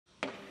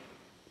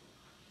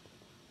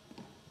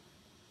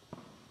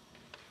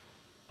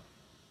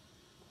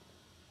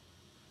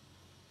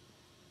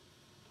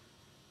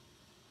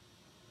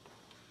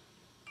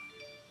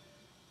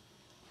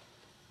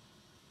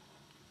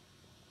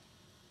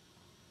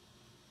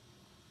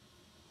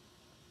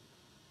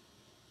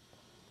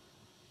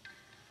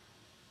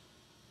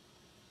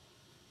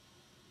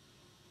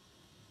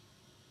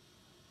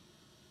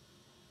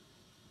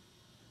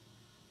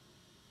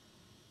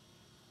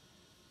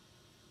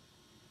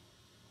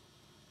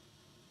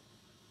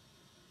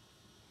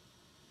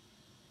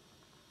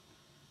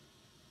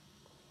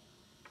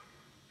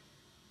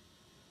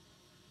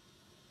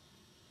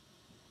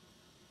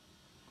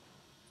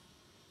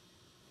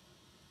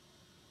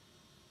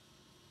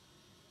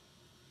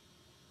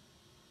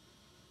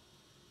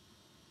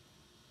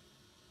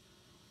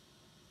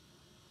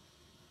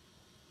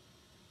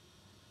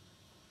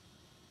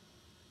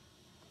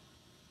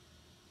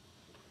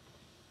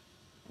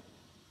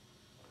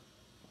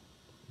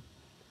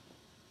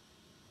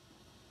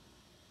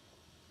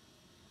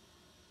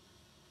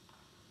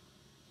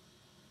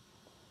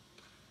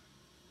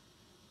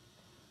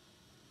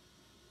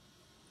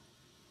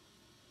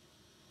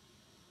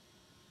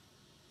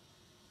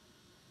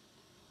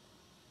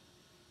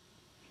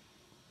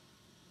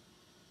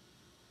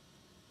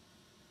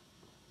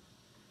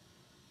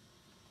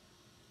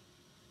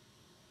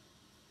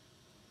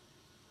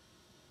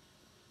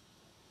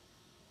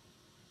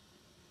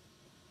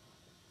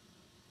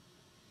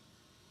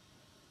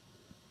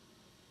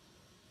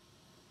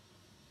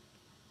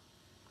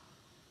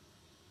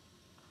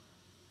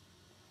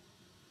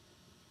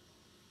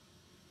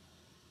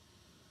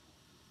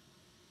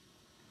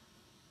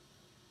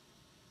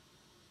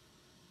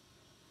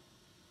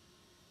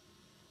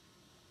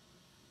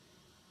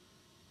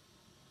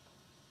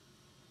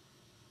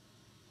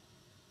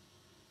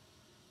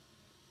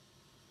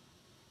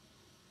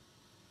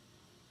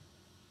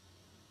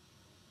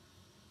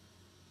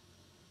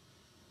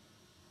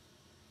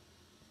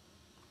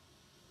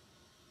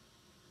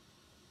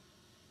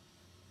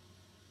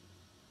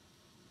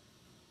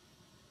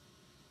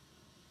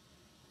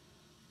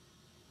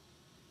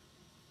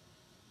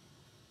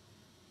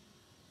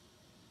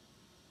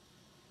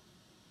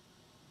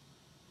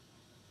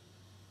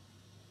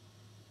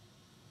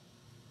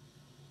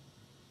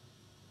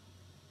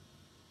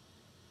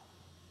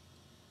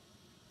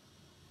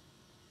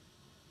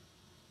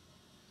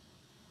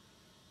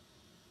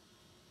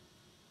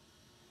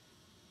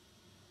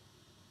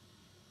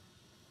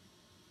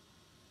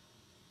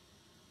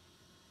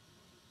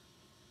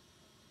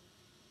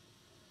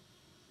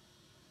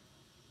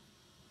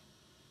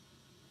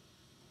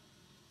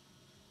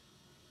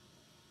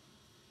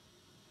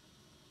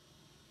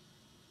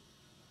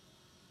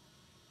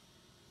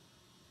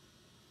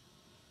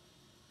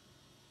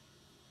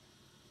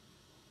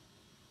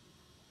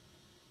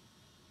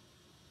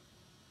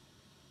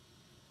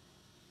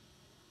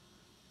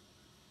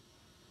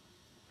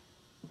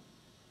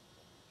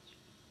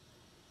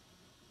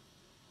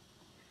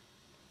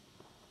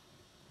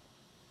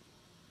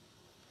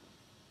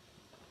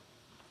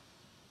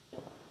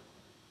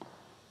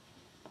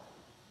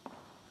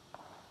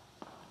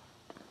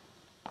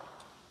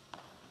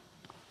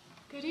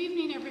Good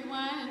evening,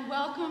 everyone, and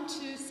welcome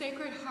to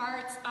Sacred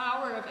Heart's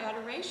Hour of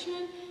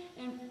Adoration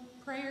and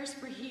Prayers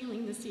for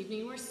Healing this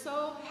evening. We're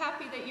so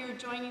happy that you're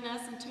joining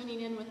us and tuning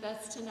in with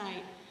us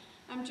tonight.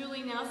 I'm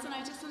Julie Nelson.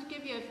 I just want to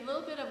give you a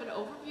little bit of an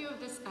overview of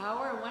this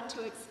hour and what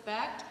to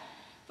expect.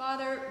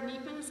 Father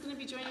Neepen is going to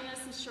be joining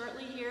us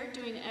shortly here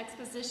doing an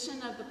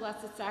exposition of the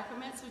Blessed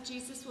Sacrament, so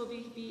Jesus will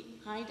be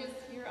behind us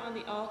here on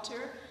the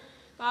altar.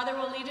 Father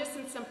will lead us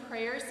in some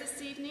prayers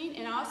this evening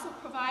and also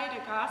provide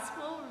a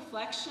gospel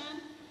reflection,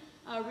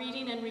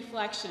 reading and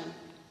reflection.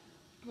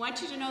 I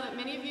want you to know that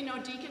many of you know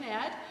Deacon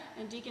Ed,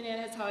 and Deacon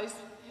Ed has always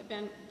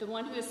been the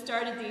one who has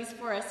started these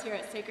for us here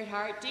at Sacred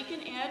Heart. Deacon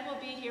Ed will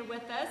be here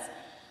with us.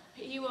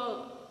 He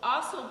will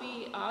also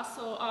be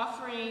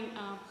offering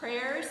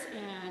prayers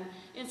and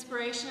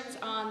inspirations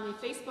on the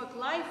Facebook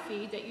Live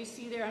feed that you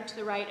see there on to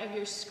the right of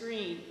your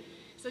screen.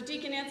 So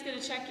Deacon Ed's going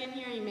to check in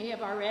here. You may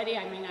have already.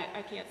 I mean,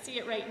 I can't see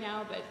it right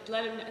now, but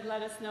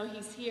let us know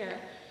he's here.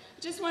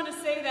 I just want to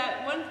say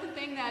that one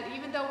thing that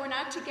even though we're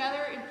not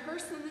together in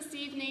person this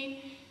evening,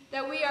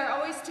 that we are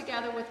always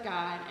together with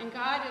God, and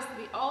God is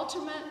the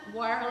ultimate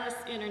wireless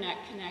internet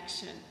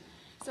connection.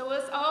 So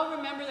let's all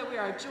remember that we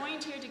are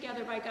joined here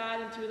together by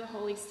God and through the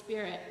Holy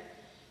Spirit.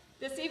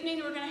 This evening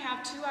we're going to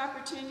have two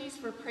opportunities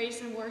for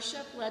praise and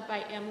worship led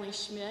by Emily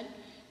Schmid.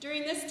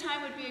 During this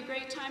time would be a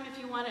great time if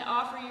you want to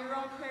offer your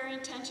own prayer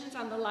intentions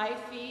on the live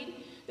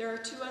feed. There are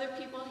two other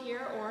people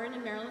here, Orrin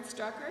and Marilyn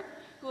Strucker,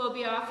 who will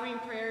be offering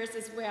prayers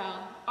as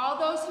well. All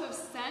those who have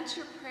sent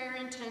your prayer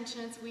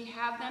intentions, we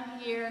have them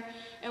here,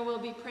 and we'll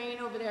be praying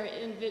over there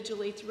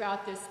individually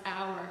throughout this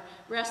hour.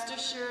 Rest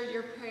assured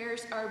your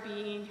prayers are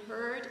being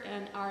heard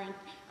and are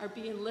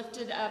being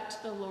lifted up to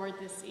the Lord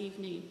this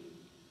evening.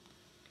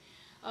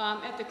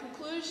 At the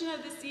conclusion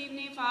of this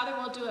evening, Father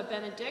will do a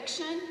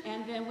benediction,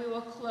 and then we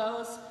will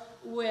close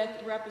with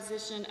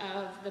reposition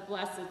of the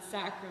Blessed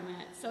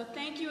Sacrament. So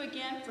thank you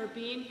again for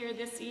being here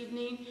this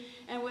evening.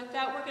 And with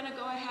that, we're going to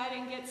go ahead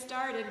and get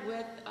started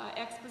with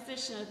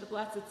exposition of the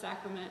Blessed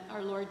Sacrament,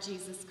 our Lord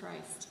Jesus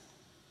Christ.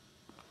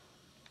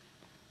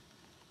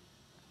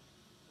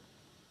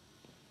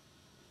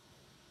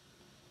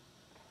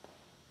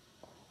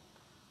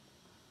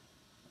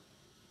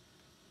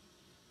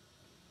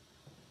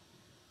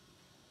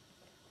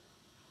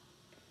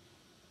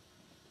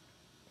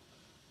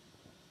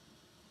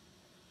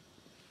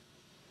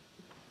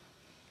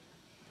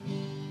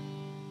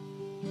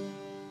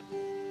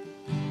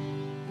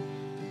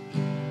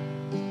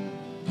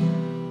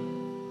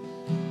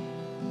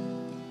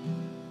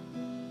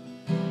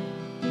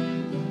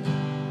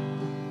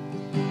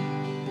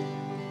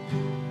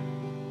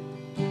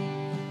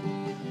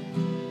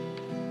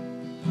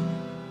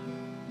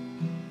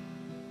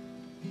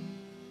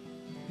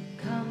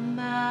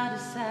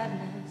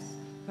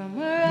 From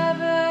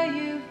wherever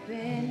you've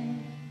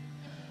been,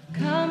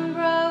 come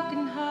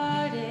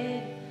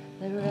broken-hearted,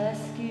 the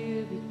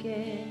rescue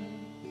begin.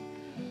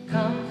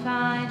 Come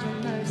find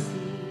your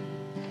mercy,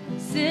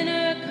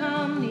 sinner,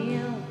 come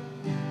kneel.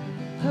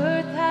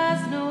 Earth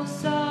has no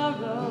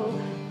sorrow,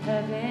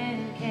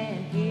 heaven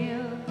can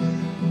heal.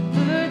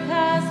 Earth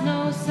has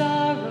no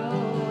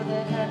sorrow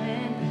that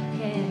heaven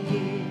can heal.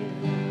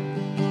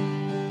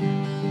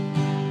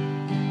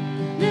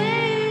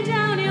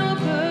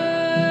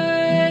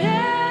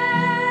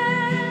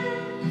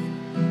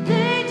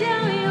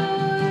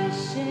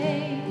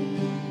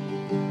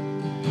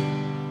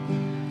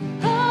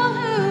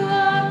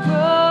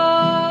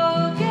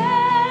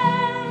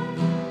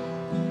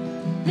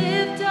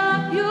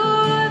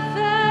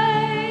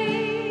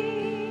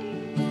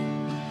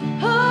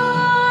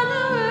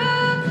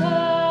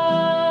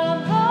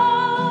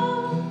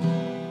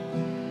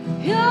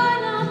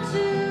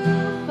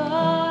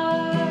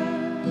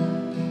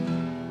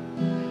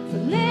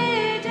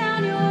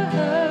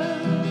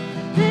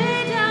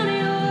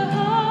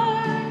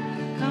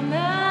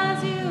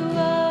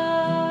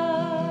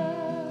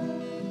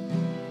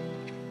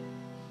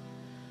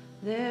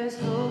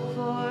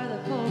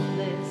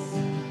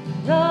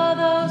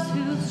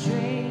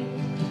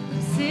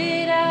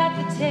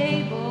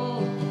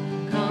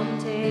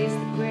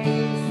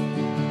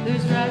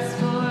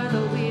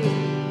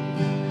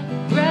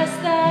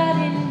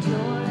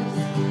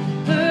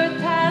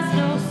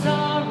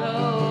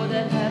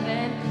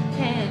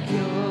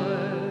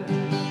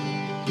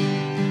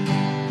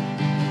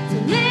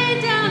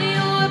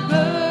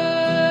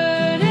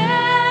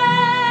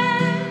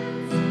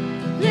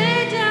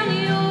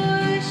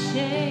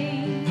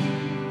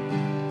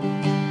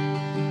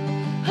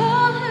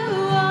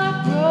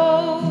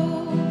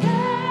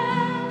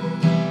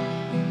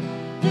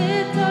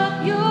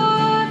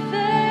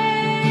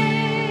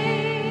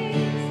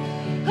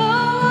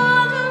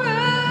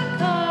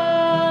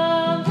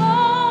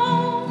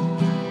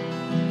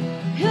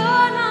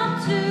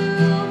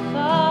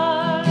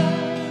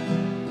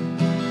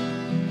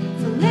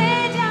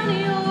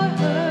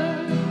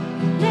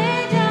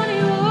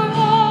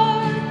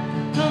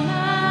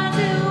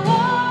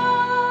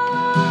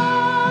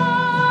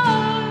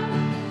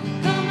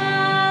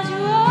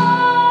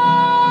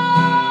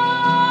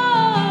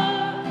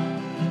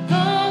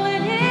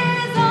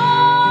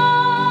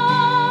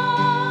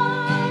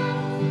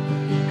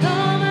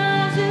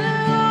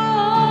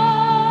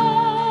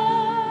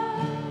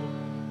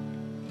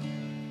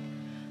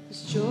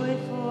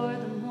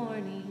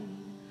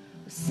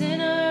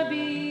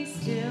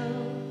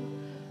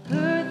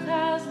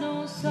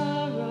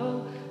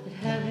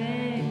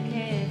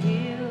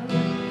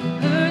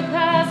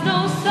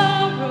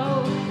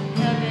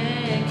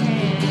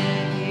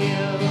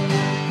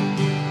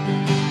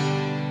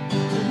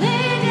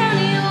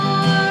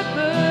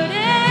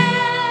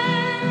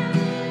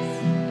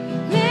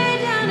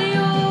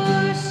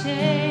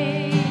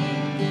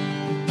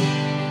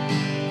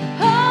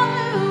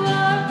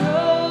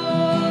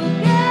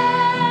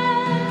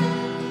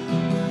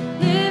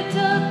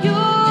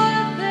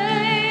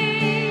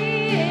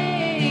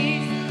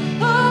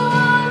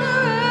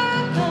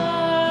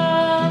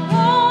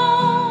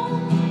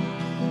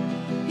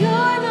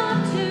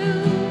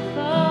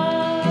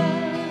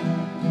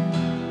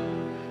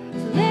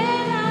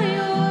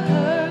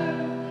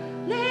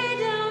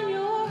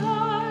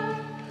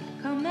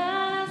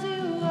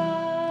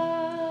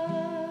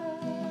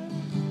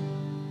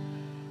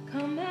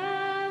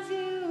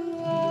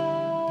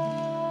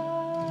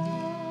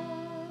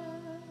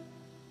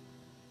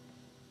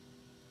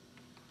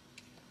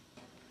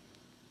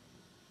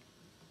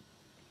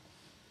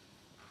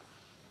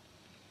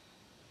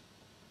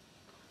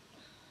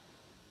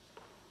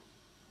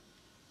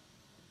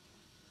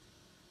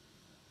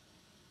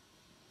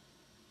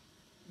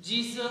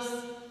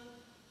 Jesus,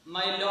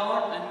 my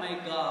Lord and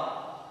my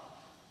God,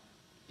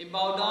 I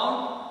bow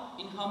down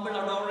in humble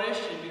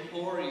adoration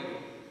before you.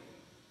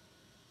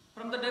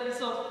 From the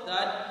depths of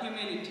that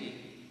humility,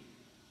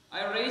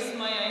 I raise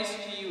my eyes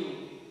to you,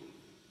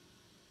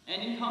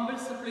 and in humble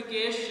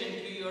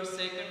supplication to your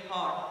sacred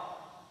heart,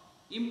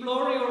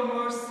 implore your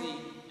mercy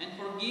and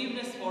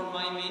forgiveness for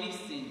my many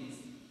sins.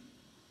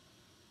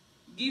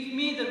 Give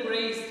me the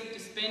grace to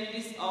spend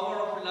this hour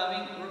of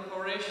loving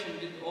reparation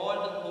with all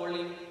the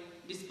holy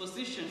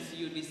dispositions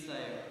you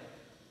desire.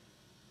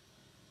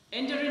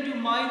 Enter into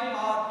my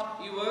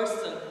heart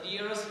yourself,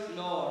 dearest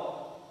Lord,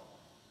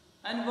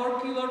 and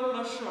work your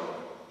pleasure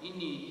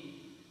in it,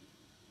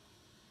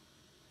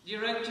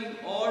 directing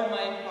all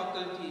my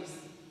faculties,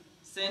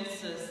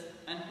 senses,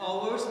 and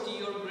powers to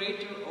your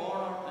greater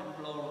honor and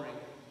glory.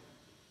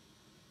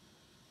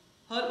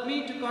 Help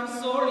me to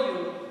console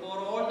you for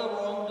all the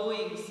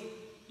wrongdoings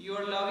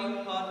your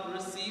loving heart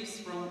receives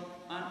from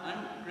an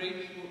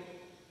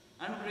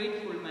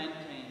ungrateful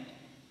mankind.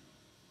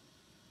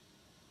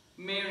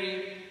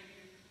 Mary,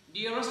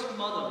 dearest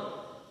Mother,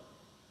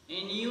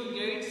 and you,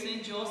 great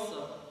Saint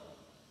Joseph,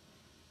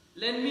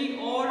 lend me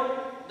all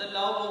the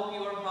love of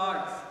your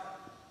hearts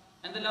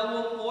and the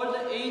love of all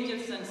the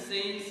angels and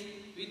saints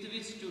with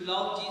which to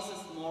love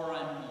Jesus more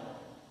and more.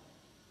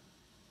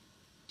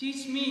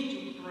 Teach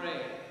me to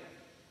pray,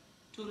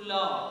 to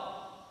love,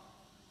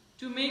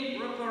 to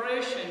make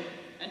reparation,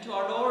 and to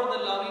adore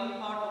the loving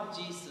heart of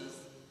Jesus,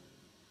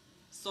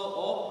 so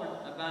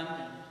often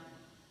abandoned,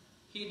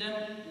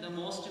 hidden in the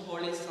most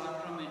holy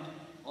sacrament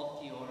of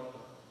the altar.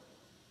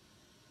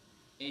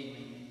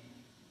 Amen.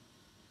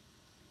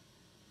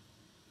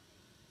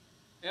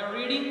 A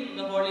reading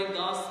the Holy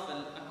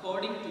Gospel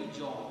according to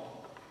John.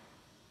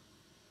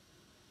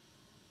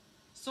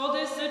 So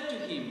they said to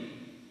him,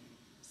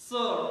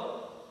 Sir,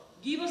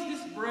 give us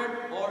this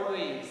bread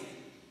always.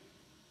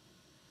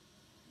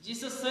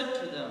 Jesus said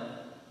to them,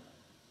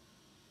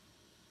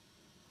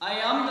 I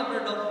am the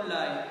bread of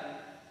life.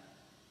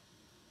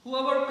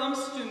 Whoever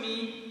comes to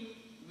me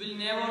will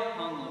never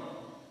hunger,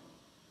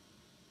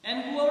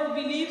 and whoever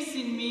believes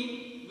in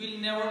me will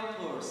never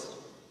thirst.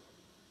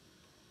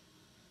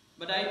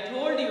 But I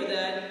told you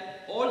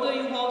that although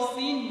you have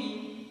seen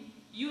me,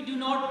 you do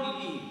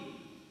not believe.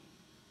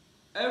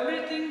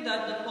 Everything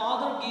that the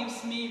Father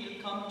gives me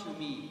will come to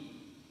me,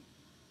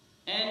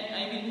 and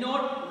I will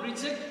not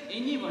reject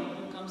anyone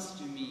who comes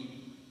to me.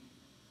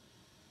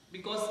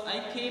 Because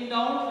I came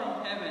down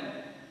from heaven,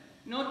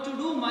 not to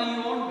do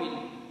my own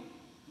will,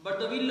 but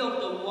the will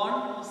of the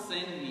one who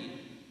sent me.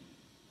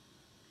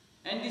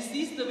 And this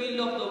is the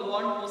will of the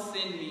one who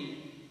sent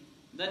me,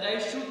 that I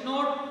should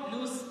not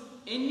lose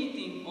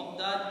anything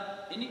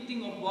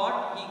of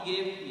what he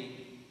gave me,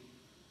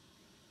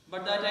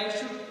 but that I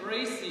should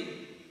raise it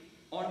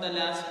on the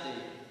last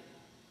day.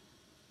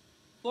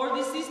 For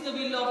this is the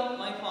will of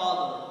my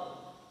Father,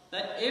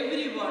 that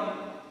everyone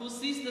who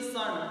sees the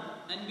Son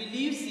and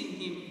believes in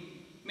him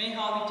may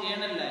have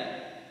eternal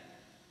life,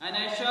 and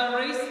I shall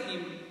raise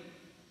him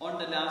on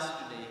the last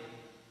day.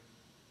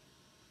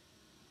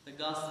 The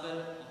Gospel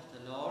of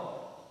the Lord.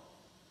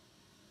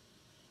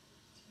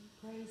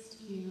 Praise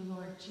to you,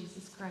 Lord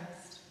Jesus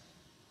Christ.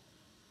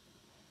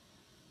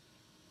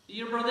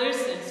 Dear brothers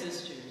and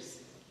sisters,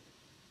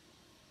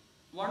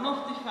 one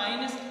of the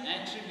finest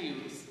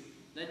attributes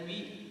that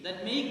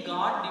make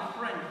God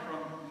different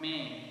from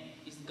man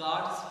is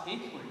God's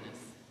faithfulness.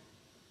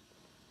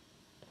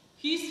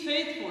 He is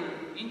faithful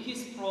in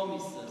his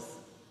promises.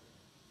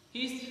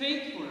 He is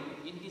faithful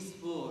in his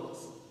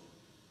words,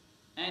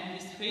 and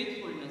his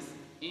faithfulness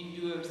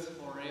endures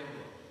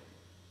forever.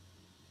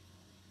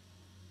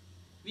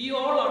 We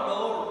all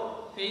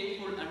adore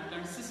faithful and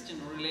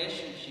consistent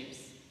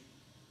relationships.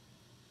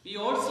 We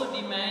also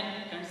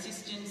demand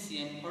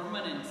consistency and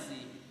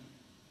permanency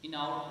in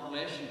our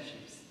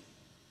relationships.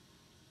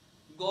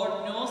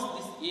 God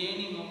knows this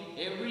yearning of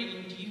every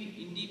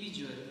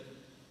individual,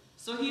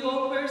 so he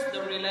offers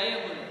the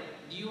reliable,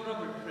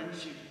 durable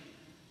friendship.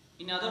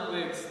 In other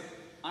words,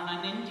 an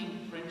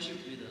unending friendship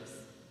with us.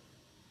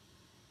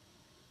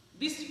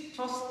 This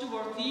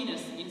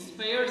trustworthiness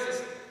inspires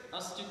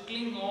us to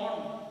cling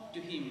on to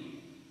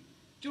him,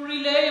 to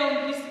rely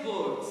on his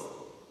words,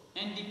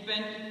 and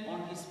depend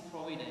on his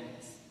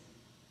providence.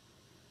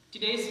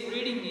 Today's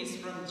reading is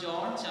from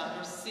John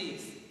chapter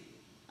 6.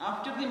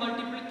 After the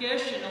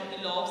multiplication of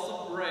the loaves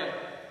of bread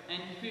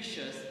and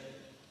fishes,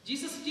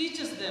 Jesus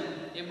teaches them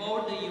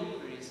about the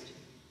Eucharist.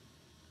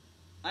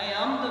 I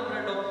am the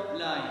bread of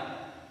life.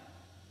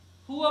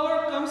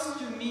 Whoever comes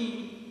to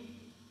me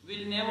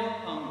will never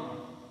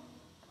hunger,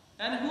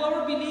 and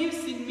whoever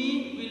believes in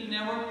me will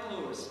never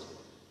thirst.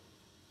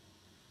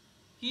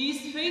 He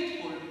is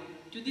faithful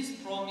to this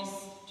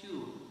promise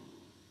too.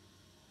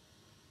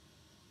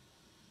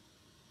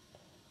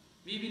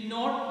 We will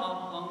not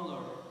have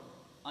hunger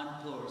and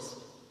thirst.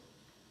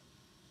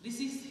 This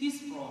is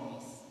his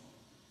promise.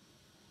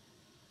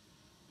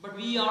 But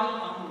we are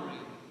hungry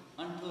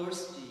and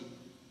thirsty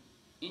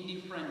in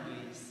different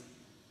ways.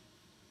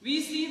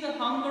 We see the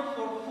hunger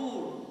for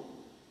food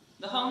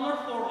the hunger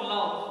for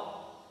love,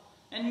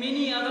 and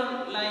many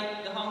other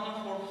like the hunger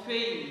for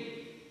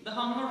fame, the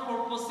hunger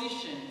for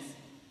positions,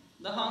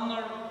 the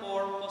hunger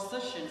for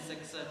possessions,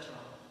 etc.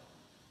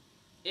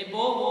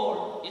 Above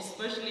all,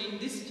 especially in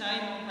this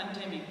time of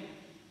pandemic,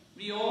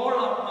 we all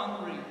are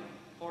hungry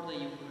for the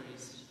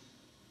Eucharist.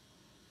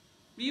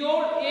 We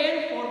all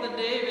yearn for the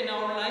day when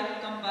our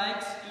life comes back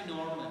to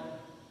normal.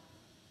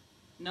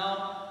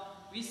 Now,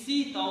 we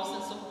see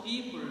thousands of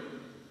people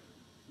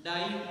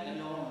dying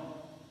alone.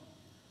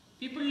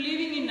 People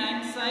living in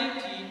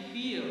anxiety and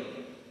fear.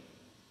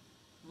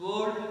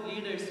 World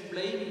leaders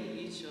blaming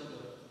each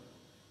other.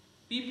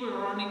 People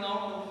running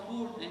out of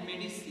food and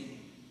medicine.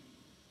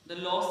 The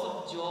loss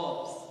of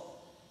jobs.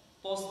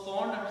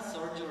 Postponed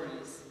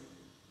surgeries.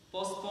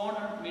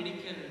 Postponed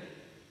medical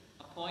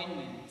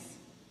appointments.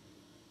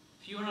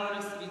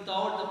 Funerals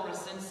without the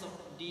presence of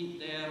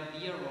their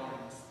dear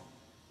ones.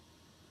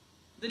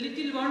 The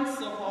little ones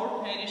of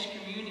our parish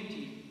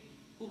community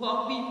who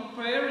have been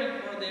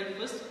preparing for their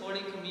first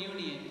Holy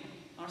Communion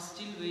are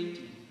still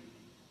waiting.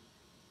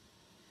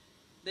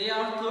 They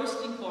are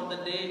thirsting for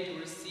the day to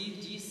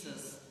receive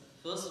Jesus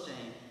first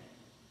time,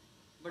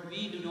 but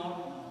we do not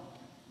know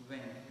when.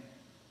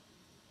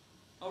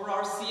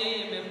 Our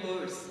RCIA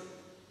members,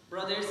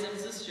 brothers and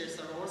sisters,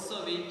 are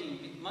also waiting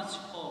with much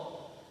hope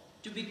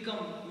to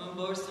become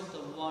members of the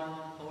one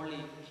Holy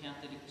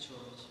Catholic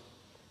Church.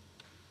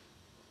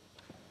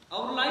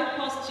 Our life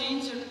has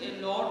changed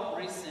a lot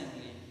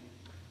recently.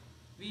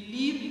 We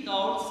live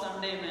without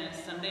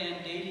Sunday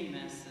and daily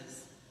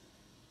masses.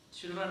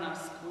 Children are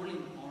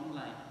schooling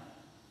online.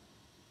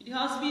 It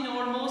has been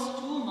almost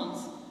 2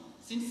 months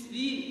since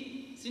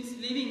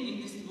living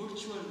in this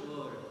virtual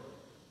world.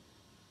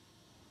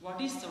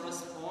 What is the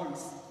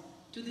response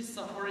to this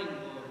suffering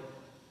world?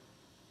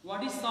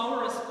 What is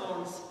our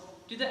response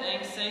to the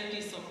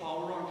anxieties of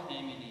our own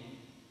family?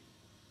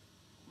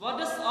 What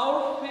does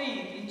our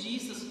faith in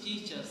Jesus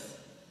teach us?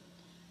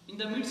 In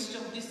the midst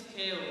of this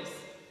chaos,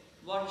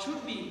 what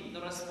should be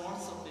the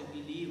response of a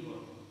believer?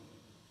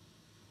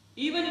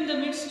 Even in the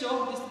midst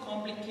of these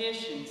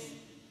complications,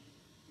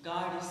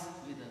 God is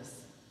with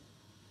us.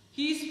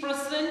 He is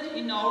present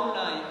in our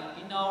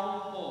life, in our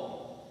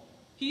home.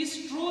 He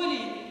is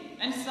truly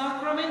and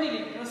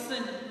sacramentally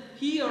present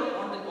here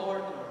on the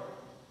altar.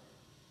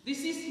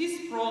 This is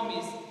His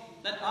promise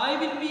that I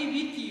will be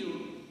with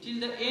you till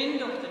the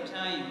end of the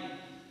time,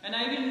 and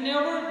I will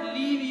never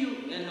leave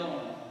you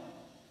alone.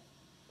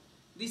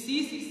 This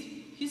is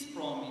His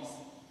promise.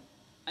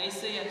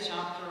 Isaiah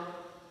chapter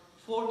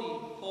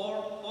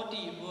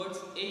 40 verse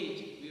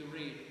 8 we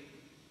read,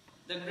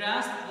 "The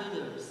grass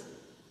withers,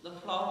 the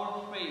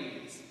flower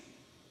fades,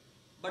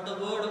 but the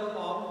word of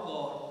our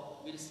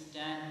God will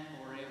stand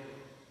forever."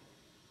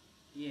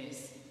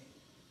 Yes,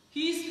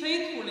 He is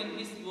faithful in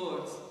His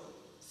words,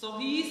 so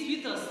He is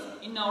with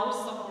us in our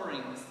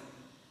sufferings.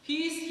 He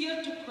is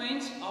here to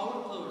quench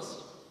our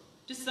thirst,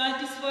 to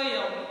satisfy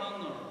our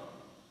hunger.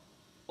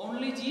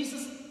 Only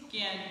Jesus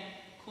can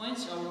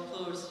quench our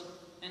thirst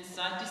and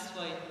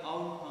satisfy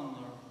our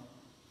hunger.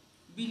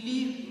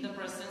 Believe in the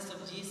presence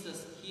of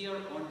Jesus here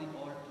on the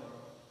altar.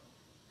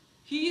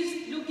 He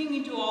is looking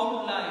into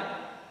our life,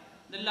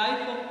 the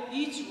life of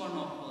each one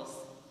of us.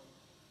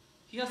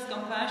 He has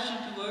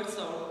compassion towards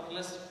our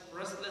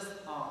restless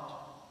heart.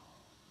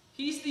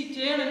 He is the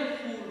eternal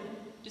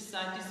food to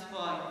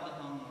satisfy the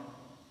hunger.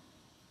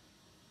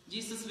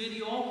 Jesus,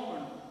 very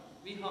often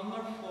we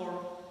hunger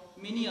for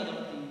many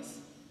other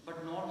things,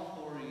 but not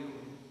for you.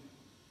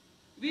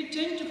 We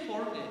tend to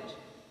forget.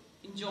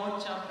 In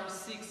John chapter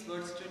 6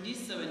 verse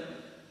 27,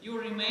 you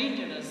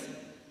reminded us,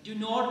 do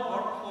not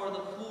work for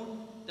the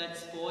food that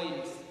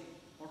spoils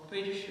or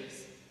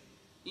perishes.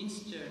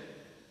 Instead,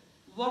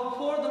 work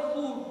for the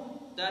food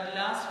that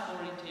lasts for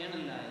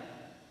eternal life.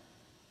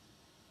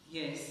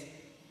 Yes,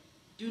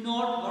 do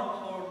not work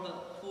for the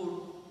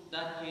food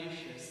that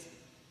perishes.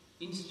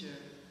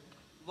 Instead,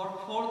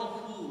 work for the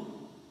food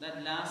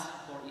that lasts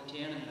for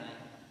eternal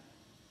life.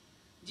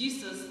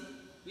 Jesus,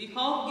 we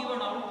have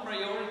given our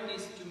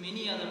priorities to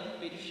many other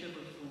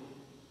perishable food,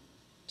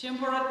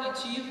 temporal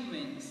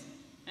achievements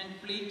and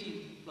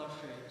fleeting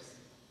pleasures.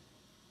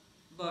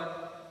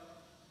 But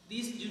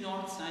these do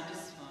not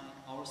satisfy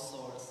our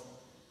souls.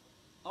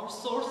 Our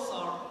souls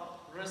are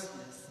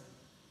restless.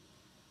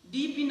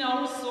 Deep in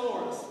our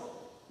souls,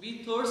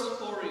 we thirst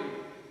for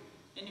you,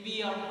 and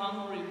we are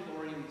hungry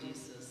for you,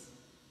 Jesus.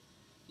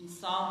 In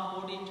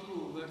Psalm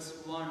 42, verse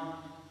 1,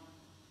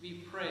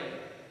 we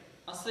pray,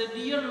 "As a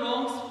deer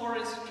longs for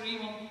a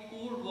stream of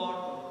cool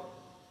water,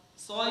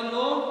 so I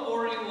long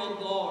for you, O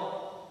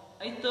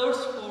God. I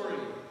thirst for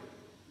you,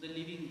 the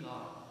living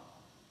God."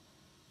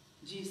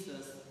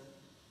 Jesus,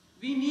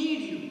 we need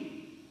you.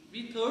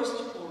 We thirst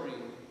for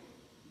you.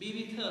 Be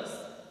with us.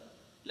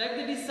 Like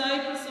the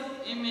disciples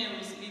of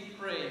Emmaus, we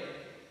pray,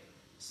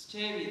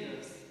 stay with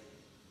us.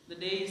 The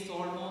day is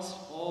almost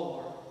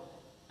over,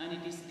 and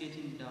it is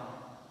getting dark.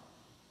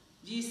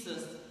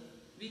 Jesus,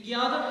 we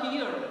gather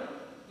here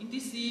in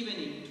this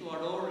evening to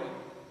adore you,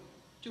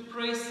 to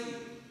praise you,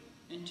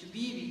 and to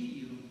be with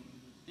you,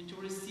 and to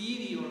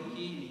receive your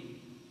healing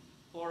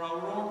for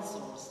our own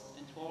souls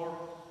and for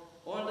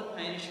all the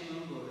parish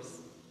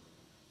members.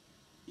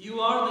 You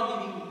are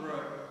the living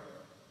bread,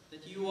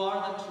 that you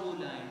are the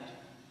true light.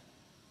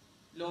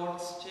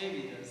 Lord, stay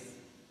with us.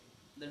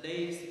 The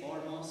day is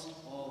almost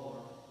over,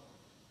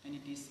 and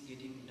it is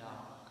getting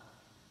dark.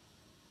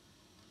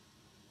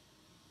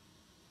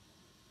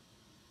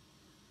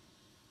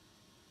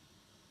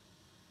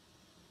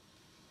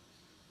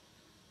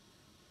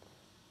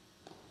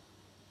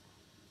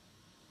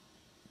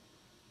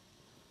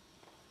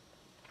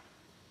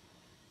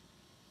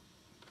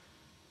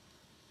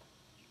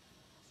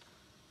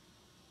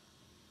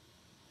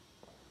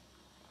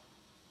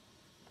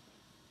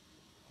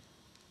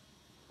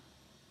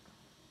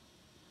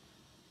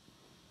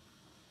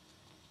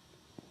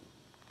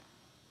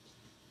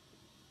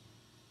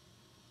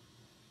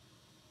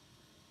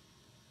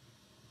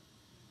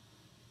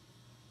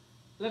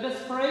 Let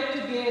us pray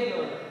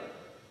together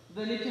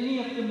the litany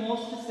of the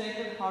Most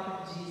Sacred Heart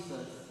of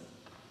Jesus.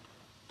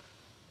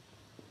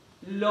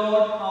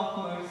 Lord,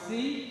 have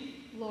mercy.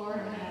 Lord,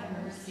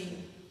 have mercy.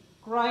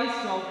 Christ,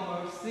 have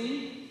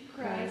mercy.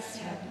 Christ,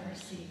 have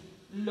mercy.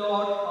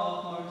 Lord,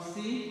 have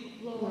mercy.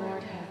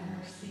 Lord, have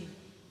mercy.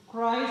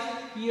 Christ,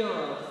 hear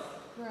us.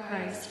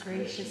 Christ,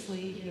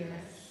 graciously hear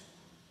us.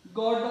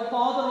 God, the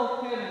Father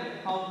of heaven,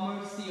 have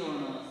mercy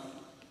on us.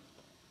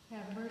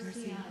 Have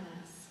mercy on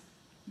us.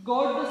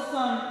 God, the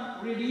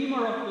Son,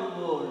 Redeemer of the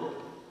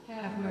world,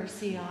 Have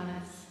mercy on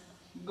us.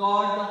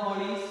 God, the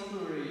Holy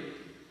Spirit,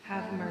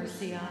 Have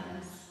mercy on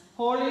us.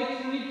 Holy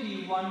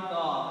Trinity, one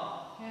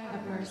God,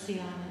 Have mercy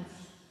on us.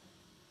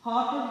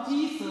 Heart of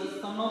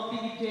Jesus, Son of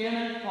the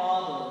Eternal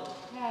Father,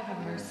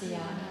 Have mercy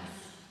on us.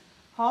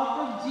 Heart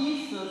of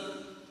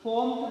Jesus,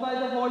 formed by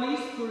the Holy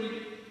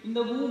Spirit in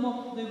the womb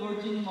of the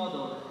Virgin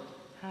Mother,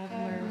 Have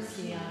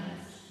mercy on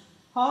us.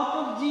 Heart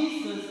of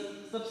Jesus,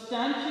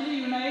 substantially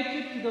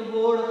united to the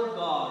Word of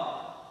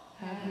God,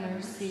 Have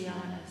mercy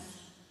on us.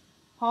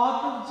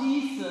 Heart of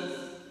Jesus,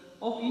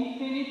 of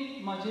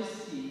infinite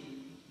majesty,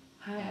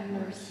 Have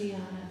mercy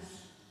on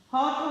us.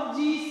 Heart of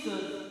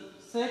Jesus,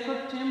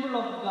 sacred temple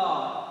of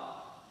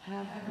God,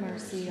 Have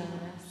mercy on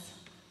us.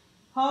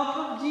 Heart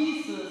of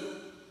Jesus,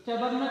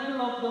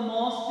 tabernacle of the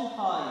Most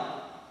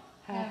High,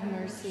 Have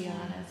mercy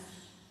on us.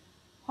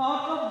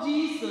 Heart of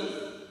Jesus,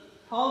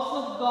 house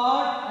of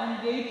God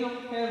and gate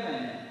of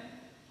heaven,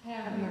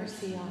 Have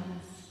mercy on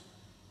us.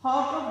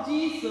 Heart of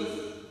Jesus,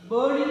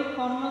 burning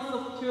furnace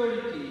of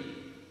charity,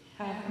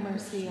 Have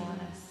mercy on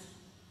us.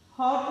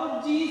 Heart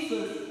of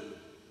Jesus,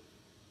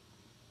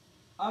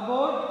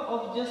 abode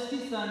of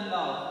justice and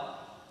love,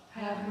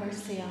 Have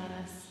mercy on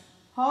us.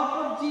 Heart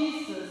of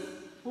Jesus,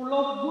 full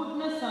of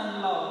goodness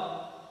and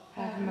love,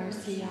 Have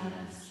mercy on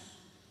us.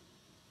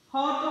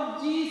 Heart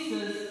of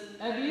Jesus,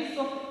 abyss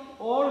of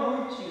all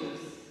virtues,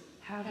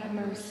 Have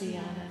mercy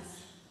on us.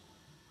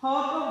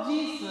 Heart of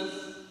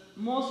Jesus,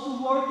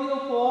 most worthy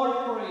of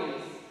all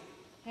praise,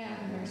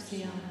 Have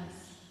mercy on us.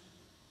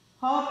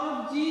 Heart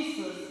of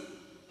Jesus,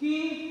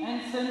 King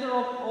and center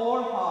of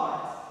all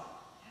hearts,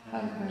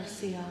 Have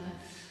mercy on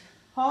us.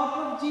 Heart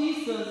of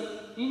Jesus,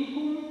 in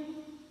whom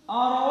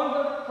are all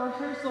the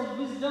treasures of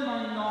wisdom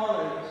and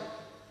knowledge,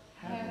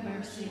 Have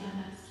mercy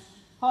on us.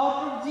 Heart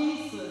of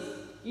Jesus,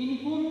 in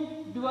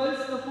whom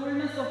dwells the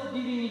fullness of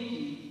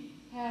divinity,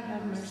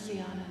 Have mercy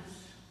on us.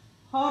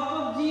 Heart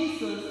of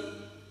Jesus,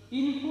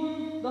 in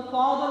whom the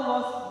Father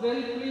was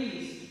well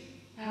pleased,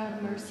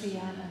 Have mercy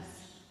on us.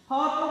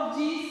 Heart of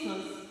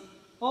Jesus,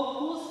 of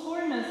whose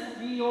fullness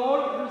we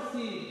all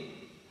receive,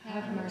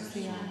 Have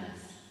mercy on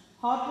us.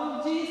 Heart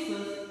of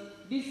Jesus,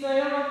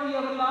 desire of the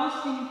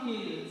everlasting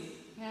hills,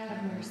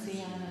 Have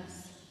mercy on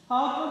us.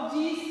 Heart of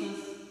Jesus,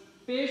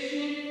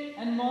 patient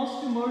and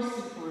most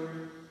merciful,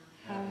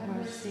 Have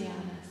mercy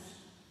on us.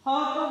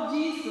 Heart of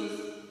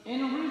Jesus,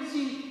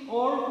 enriching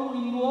all who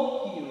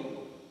invoke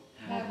you,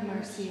 Have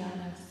mercy on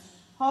us.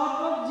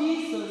 Heart of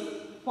Jesus,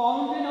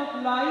 fountain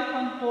of life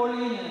and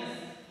holiness,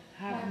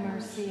 Have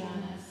mercy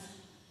on us.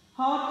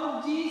 Heart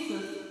of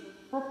Jesus,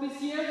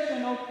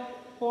 propitiation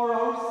for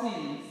our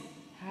sins,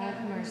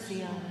 Have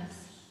mercy on us.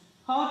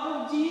 Heart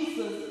of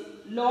Jesus,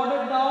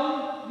 loaded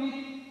down with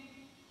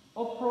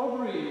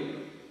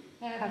opprobrium,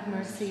 Have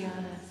mercy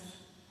on us.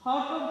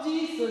 Heart of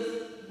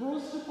Jesus,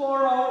 bruised for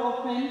our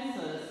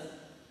offenses,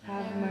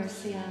 Have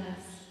mercy on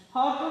us.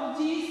 Heart of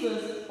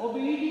Jesus,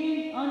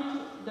 obedient unto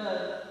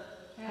death,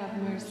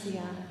 Have mercy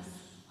on us.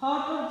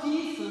 Heart of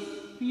Jesus,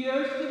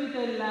 pierced with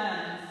a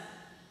lance,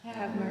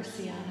 Have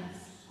mercy on us.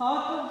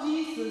 Heart of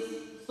Jesus,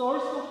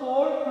 source of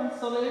all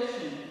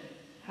consolation,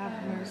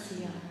 Have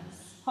mercy on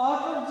us.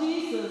 Heart of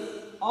Jesus,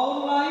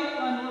 our life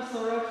and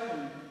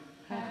resurrection,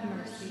 Have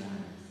mercy on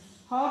us.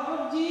 Heart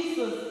of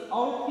Jesus,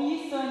 our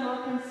peace and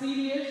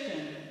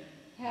reconciliation,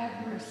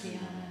 Have mercy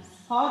on us.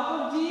 Heart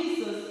of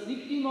Jesus,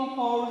 victim of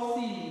our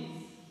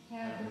sins,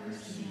 Have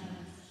mercy on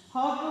us.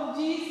 Heart of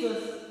Jesus,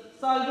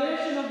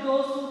 salvation of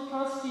those who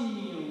trust in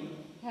you,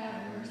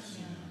 Have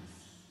mercy on us.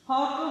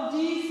 Heart of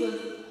Jesus,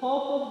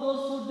 hope of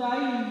those who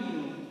die in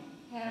you,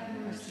 Have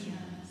mercy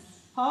on us.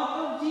 Heart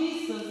of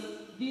Jesus,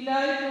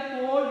 delight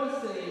of all the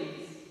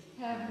saints.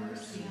 Have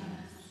mercy on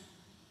us.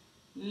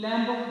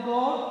 Lamb of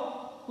God,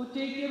 who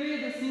take away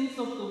the sins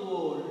of the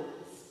world.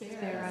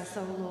 Spare us,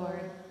 O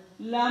Lord.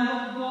 Lamb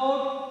of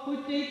God,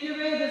 who take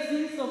away the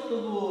sins of the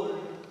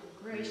world.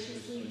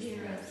 Graciously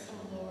hear us,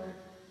 O Lord.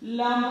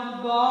 Lamb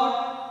of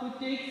God,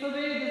 who takes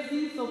away the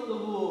sins of the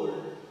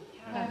world.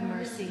 Have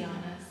mercy on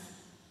us.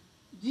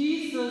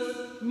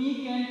 Jesus,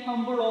 meek and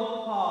humble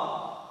of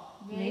heart.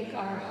 Make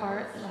our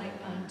heart like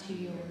unto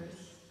yours.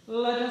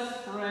 Let us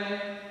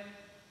pray.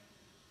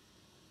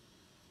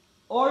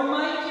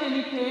 Almighty and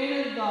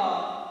eternal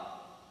God,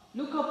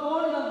 look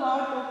upon the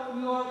heart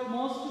of your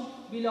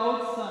most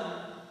beloved Son,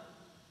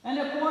 and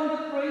upon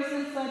the praise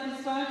and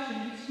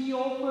satisfaction which he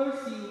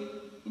offers you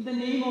in the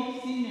name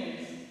of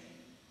sinners,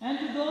 and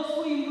to those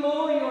who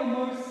implore your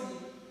mercy.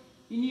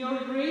 In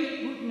your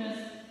great goodness,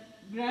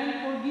 grant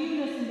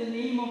forgiveness in the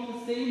name of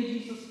the same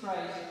Jesus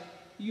Christ,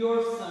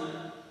 your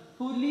Son,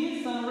 who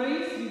lives and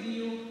reigns with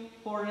you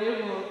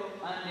forever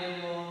and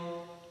ever.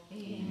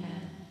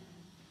 Amen.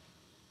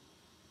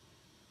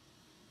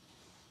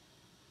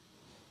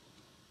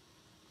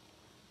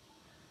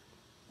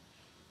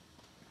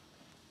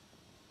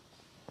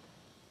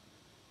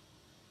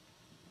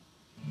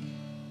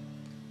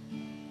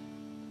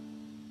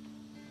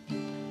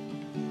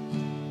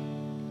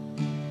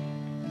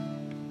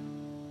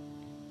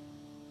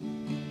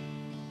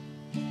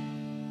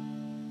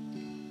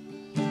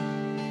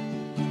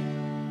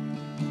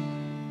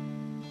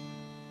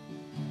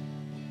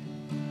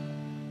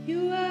 You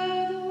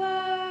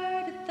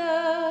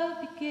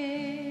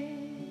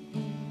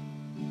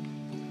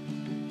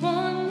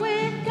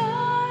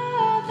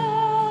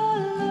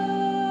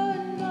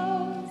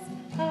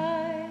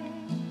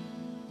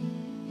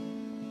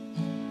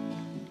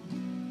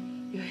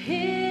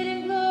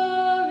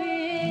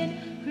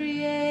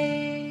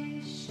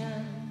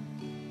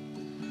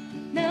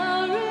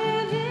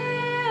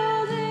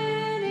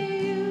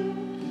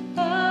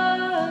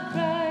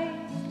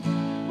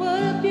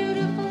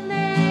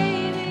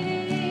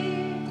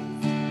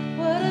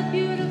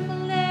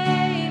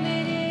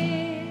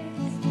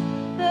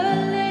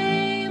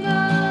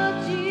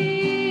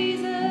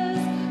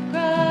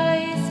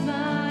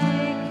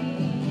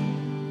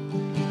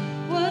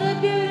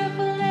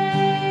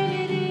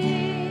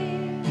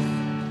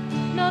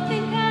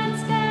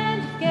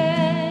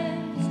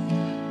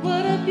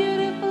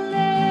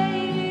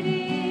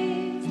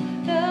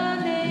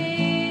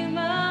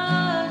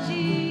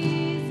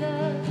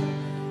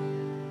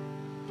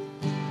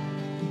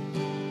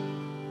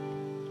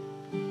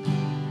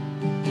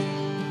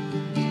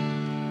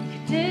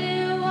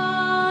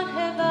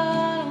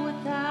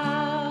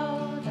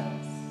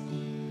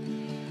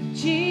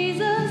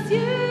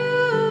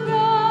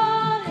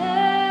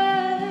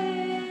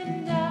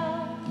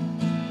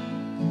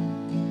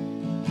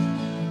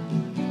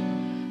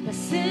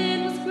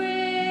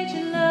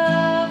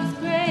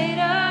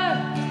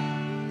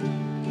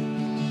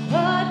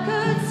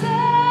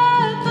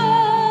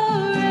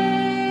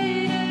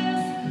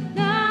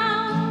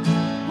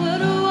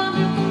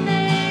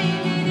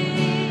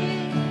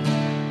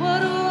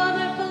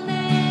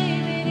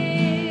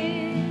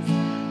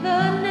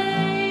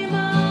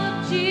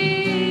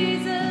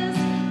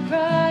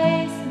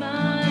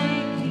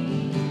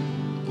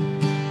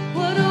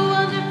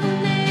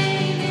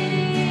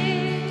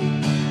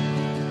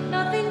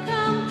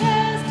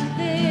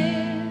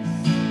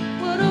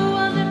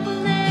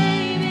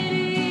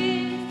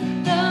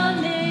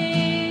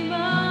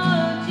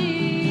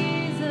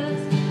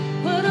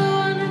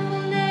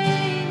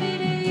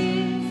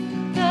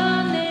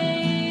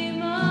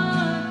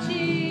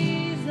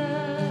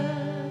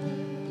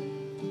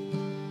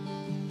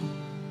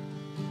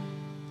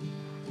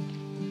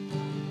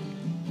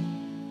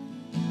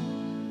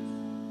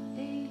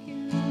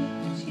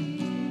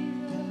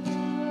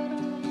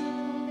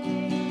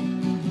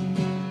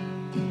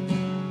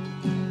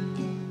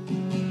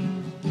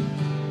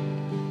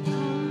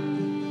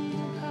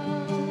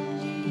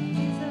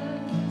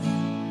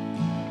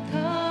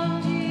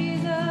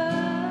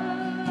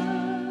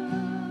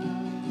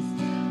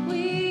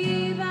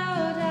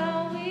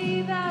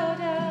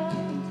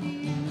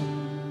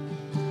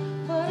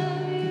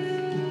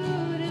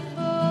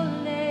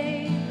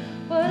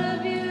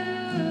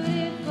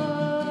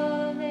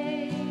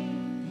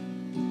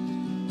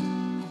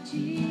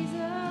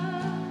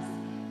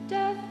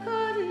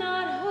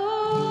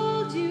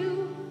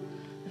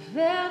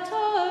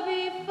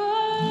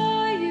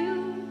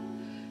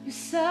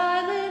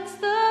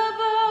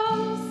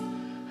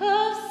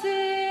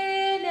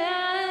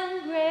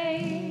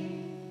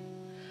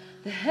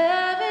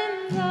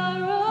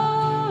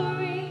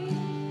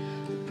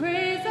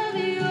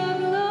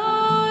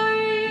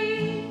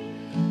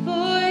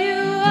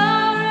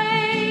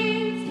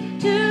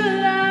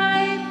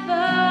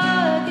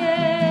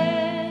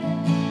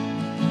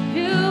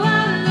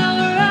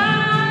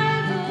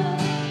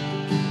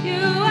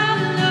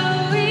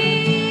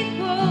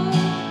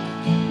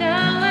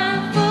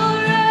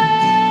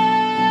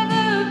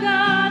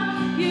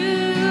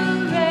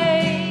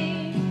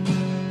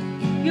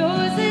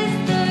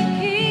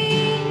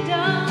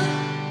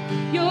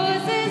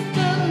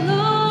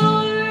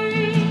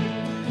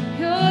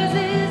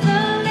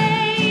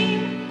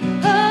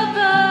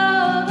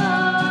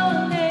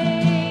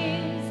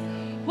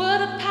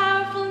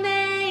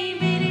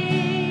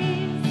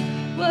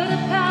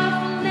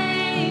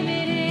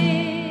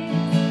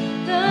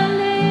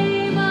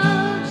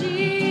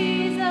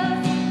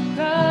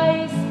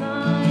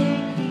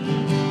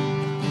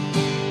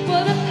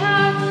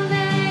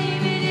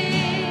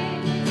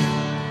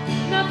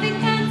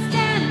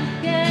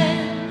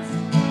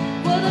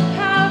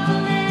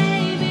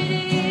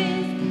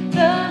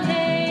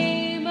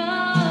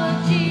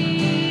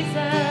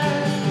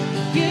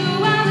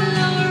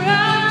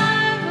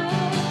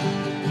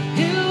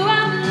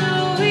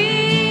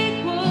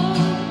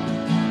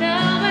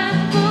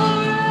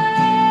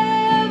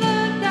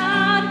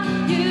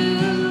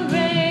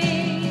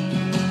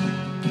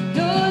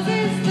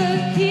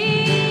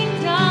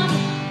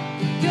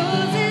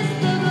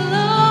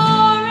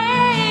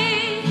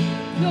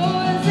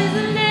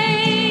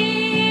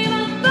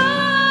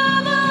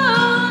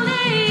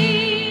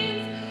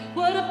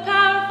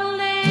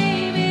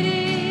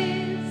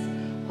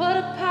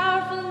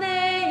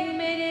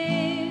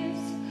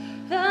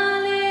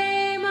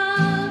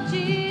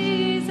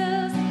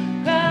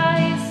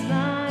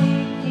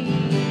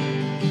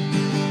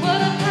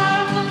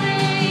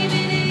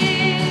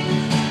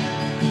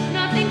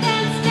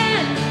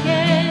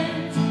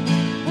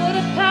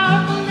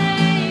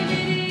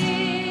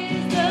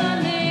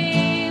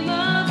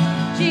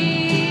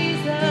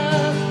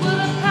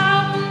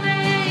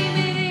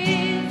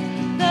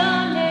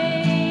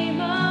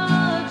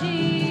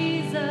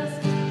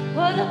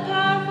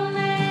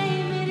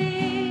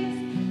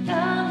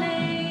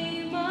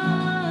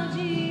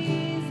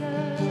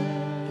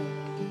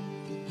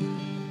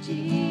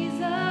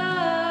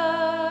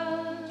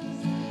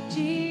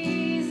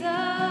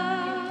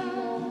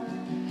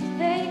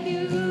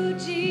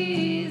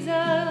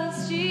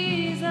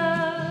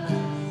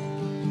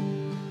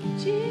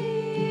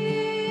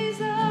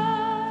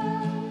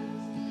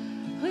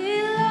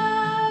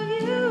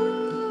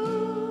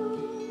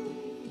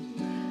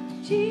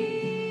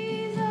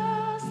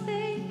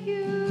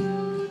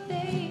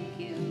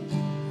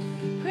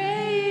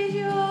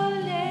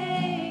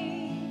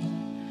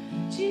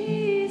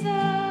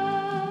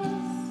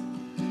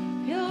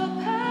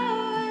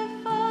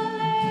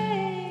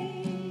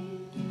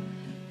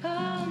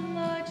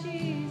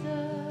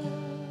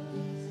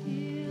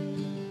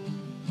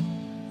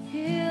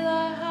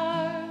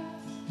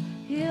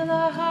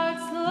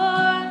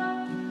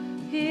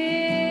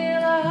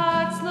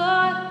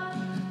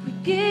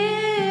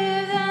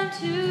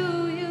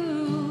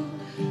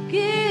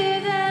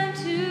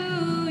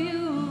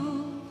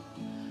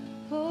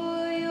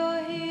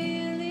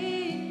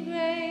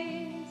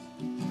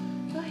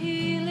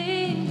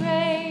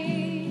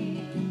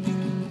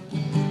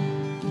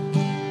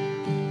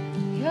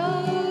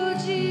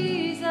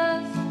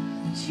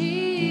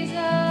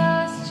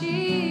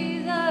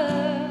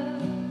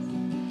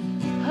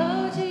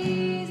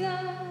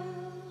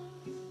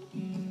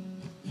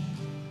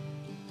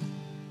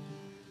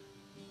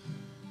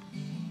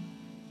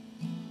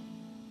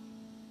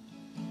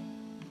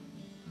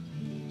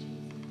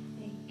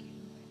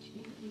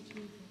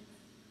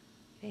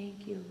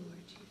Thank you,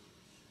 Lord Jesus.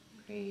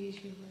 Praise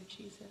you, Lord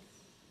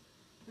Jesus.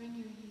 Bring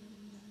your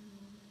healing down,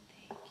 Lord.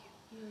 Thank you.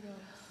 Heal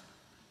those.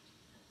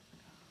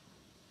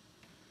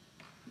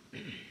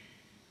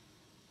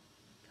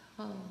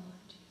 Come,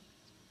 Lord Jesus.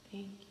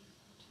 Thank you.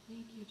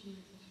 Thank you,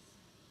 Jesus.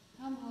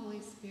 Come, Holy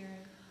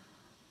Spirit.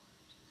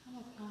 Come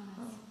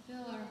upon us.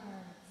 Fill our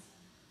hearts.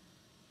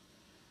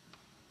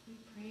 We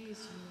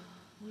praise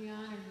you. We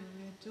honor you.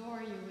 We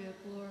adore you. We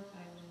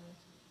glorify you, Lord.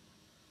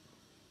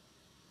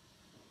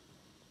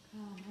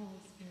 Come,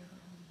 Holy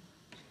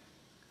Spirit.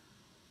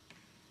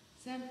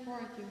 Send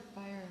forth your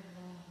fire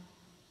of love.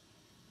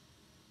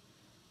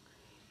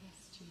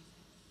 Yes,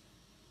 Jesus.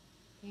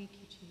 Thank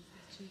you, Jesus.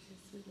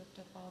 Jesus, we lift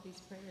up all these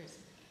prayers.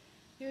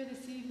 Here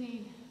this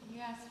evening, we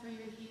ask for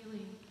your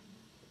healing.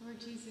 Lord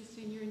Jesus,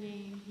 in your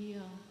name,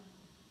 heal.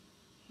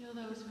 Heal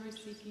those who are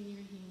seeking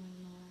your healing,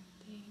 Lord.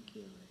 Thank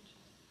you, Lord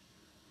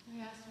Jesus.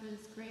 We ask for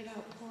this great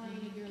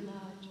outpouring of your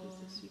love, Lord.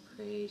 Jesus. We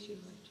praise you,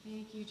 Lord Jesus.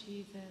 Thank you,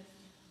 Jesus.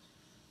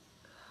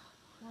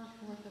 Pour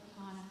forth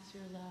upon us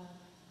your love.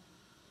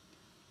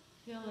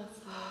 Fill us,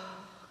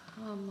 Lord.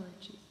 Come, Lord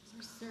Jesus.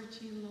 We're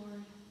searching,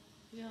 Lord.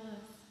 Fill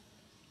us.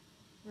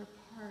 We're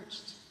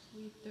parched.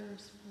 We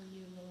thirst for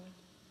you, Lord.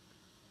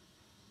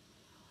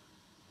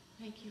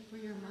 Thank you for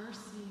your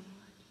mercy.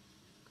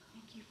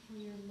 Thank you for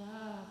your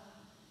love.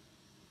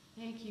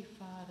 Thank you,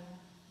 Father.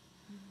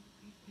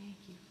 We thank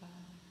you, Father.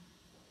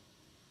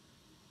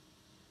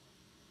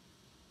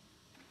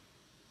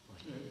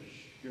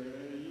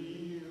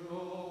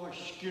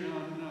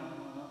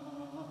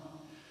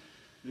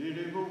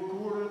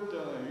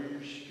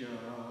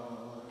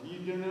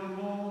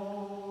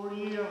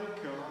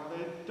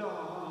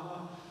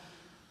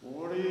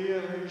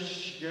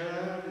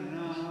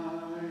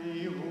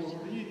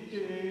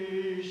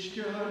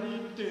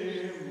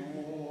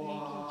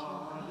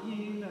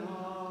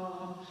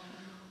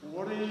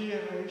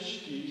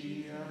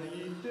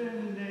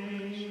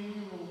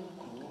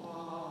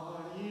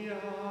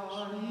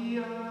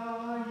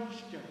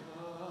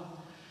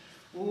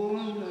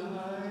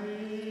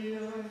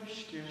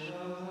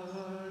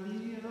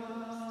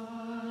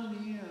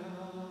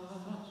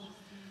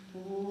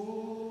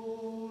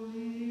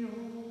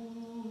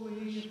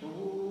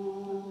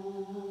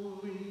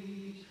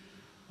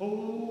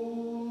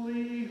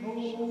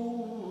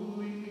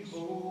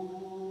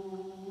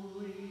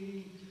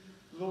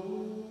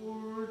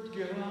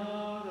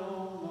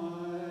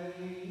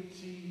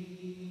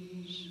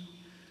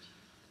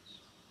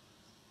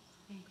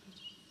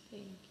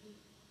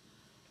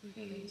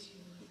 Praise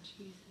you, Lord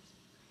Jesus.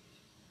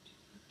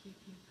 We give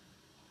you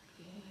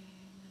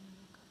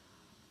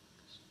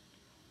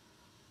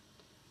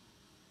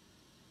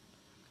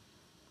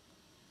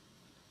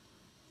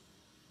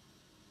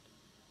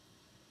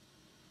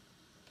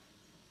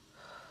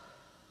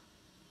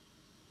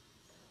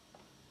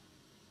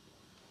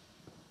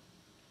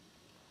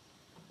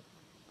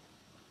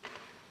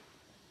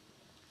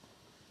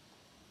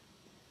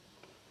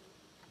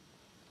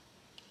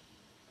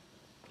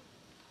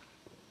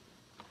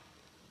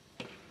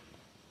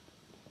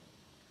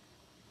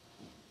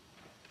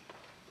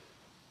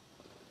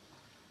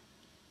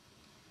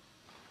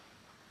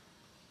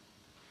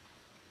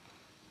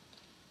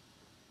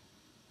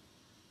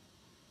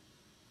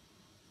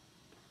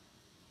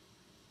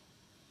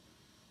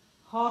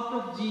Heart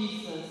of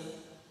Jesus,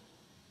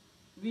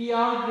 we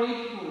are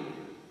grateful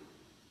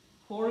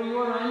for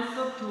your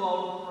answer to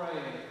our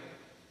prayer.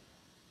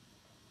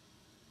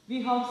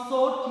 We have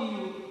sought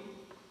you,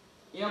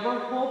 ever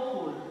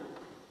hopeful,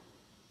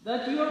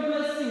 that your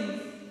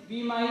blessings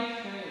we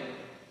might share.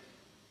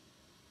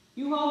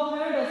 You have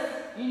heard us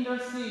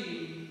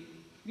interceding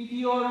with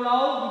your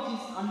love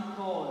which is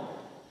untold.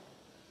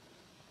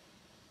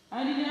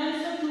 And in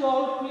answer to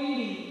our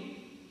pleading,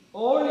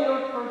 all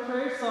your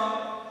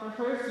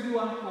pressures you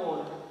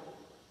unfold.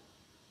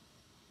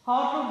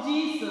 Heart of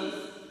Jesus,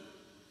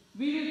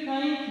 we will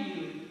thank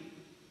you.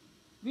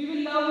 We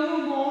will love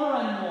you more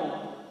and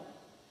more.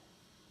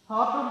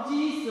 Heart of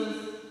Jesus,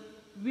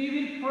 we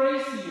will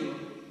praise you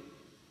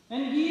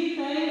and give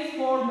thanks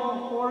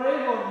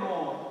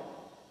forevermore.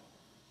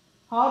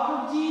 Heart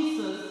of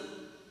Jesus,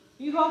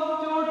 you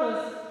have taught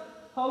us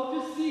how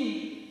to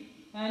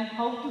seek and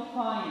how to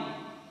find.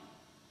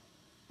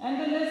 And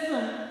the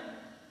lesson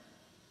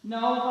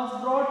now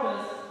has brought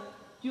us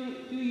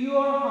to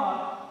your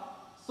heart,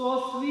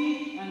 so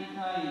sweet and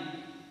kind.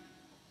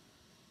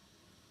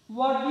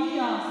 What we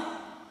ask,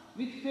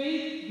 with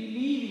faith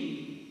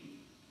believing,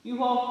 you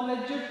have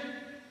pledged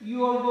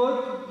your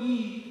word to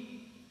give,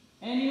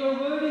 and your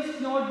word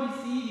is not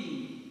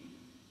deceiving,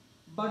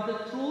 but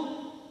the truth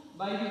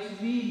by which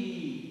we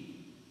live.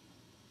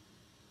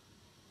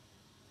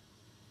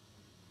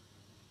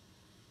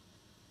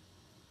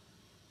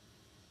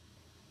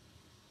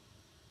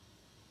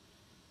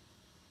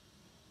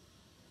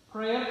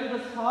 Prayer to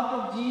the heart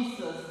of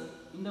Jesus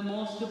in the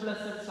most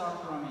blessed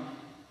sacrament.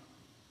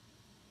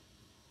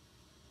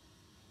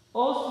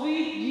 O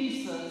sweet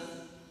Jesus,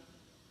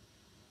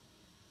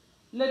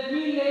 let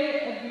me lay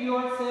at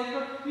your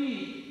sacred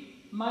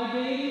feet my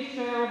daily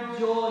share of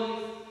joys,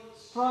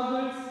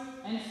 struggles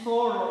and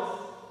sorrows,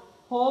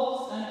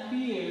 hopes and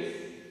fears.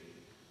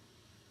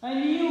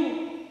 And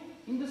you,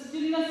 in the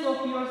stillness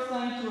of your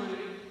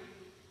sanctuary,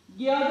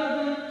 gather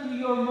them to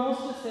your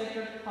most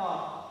sacred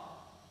heart.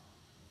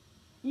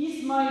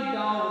 Ease my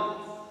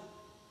doubts,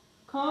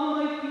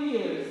 calm my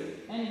fears,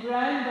 and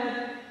grant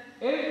that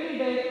every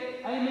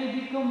day I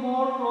may become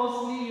more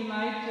closely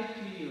united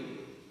to you.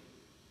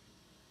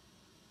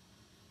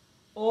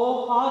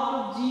 O heart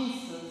of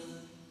Jesus,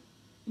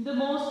 in the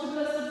most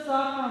blessed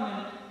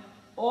sacrament,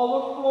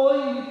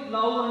 overflowing with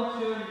love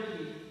and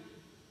charity,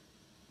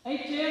 I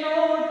turn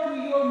over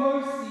to your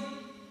mercy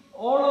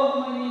all of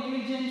my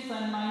negligence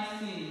and my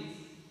sins.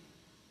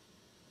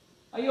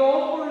 I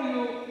offer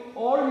you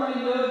all my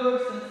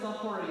labors and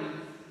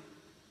sufferings,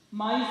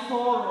 my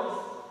sorrows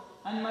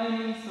and my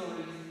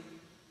miseries.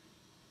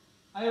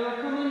 I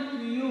recommend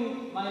to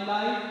you my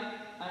life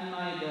and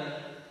my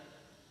death.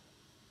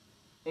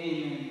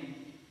 Amen.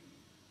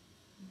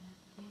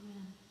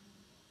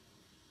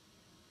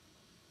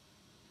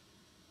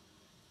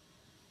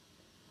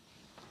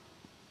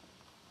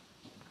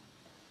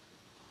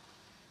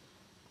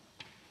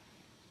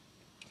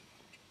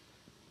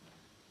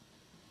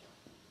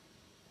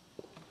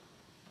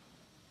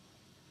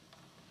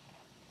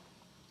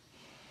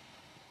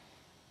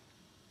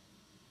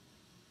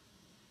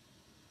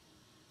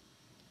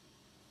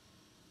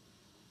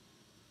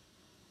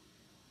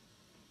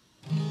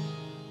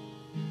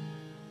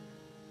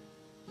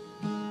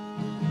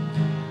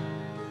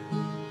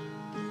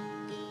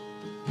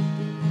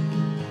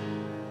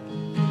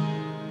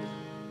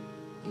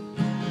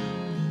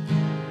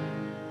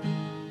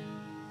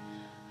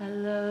 I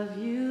love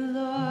you,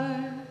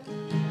 Lord.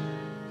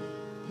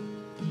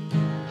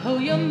 Oh,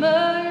 your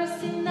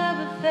mercy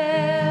never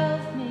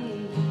fails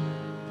me.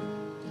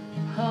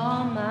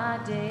 All my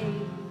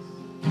days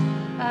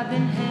I've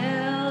been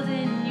held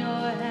in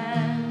your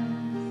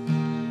hands.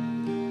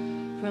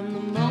 From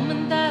the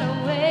moment that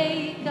I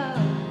wake up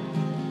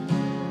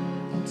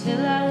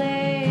until I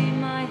lay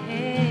my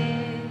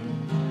head,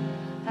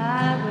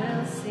 I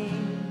will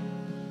sing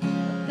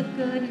of the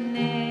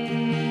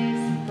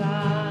goodness of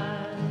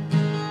God.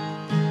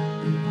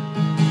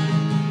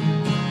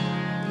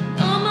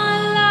 All my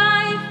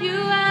life you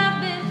have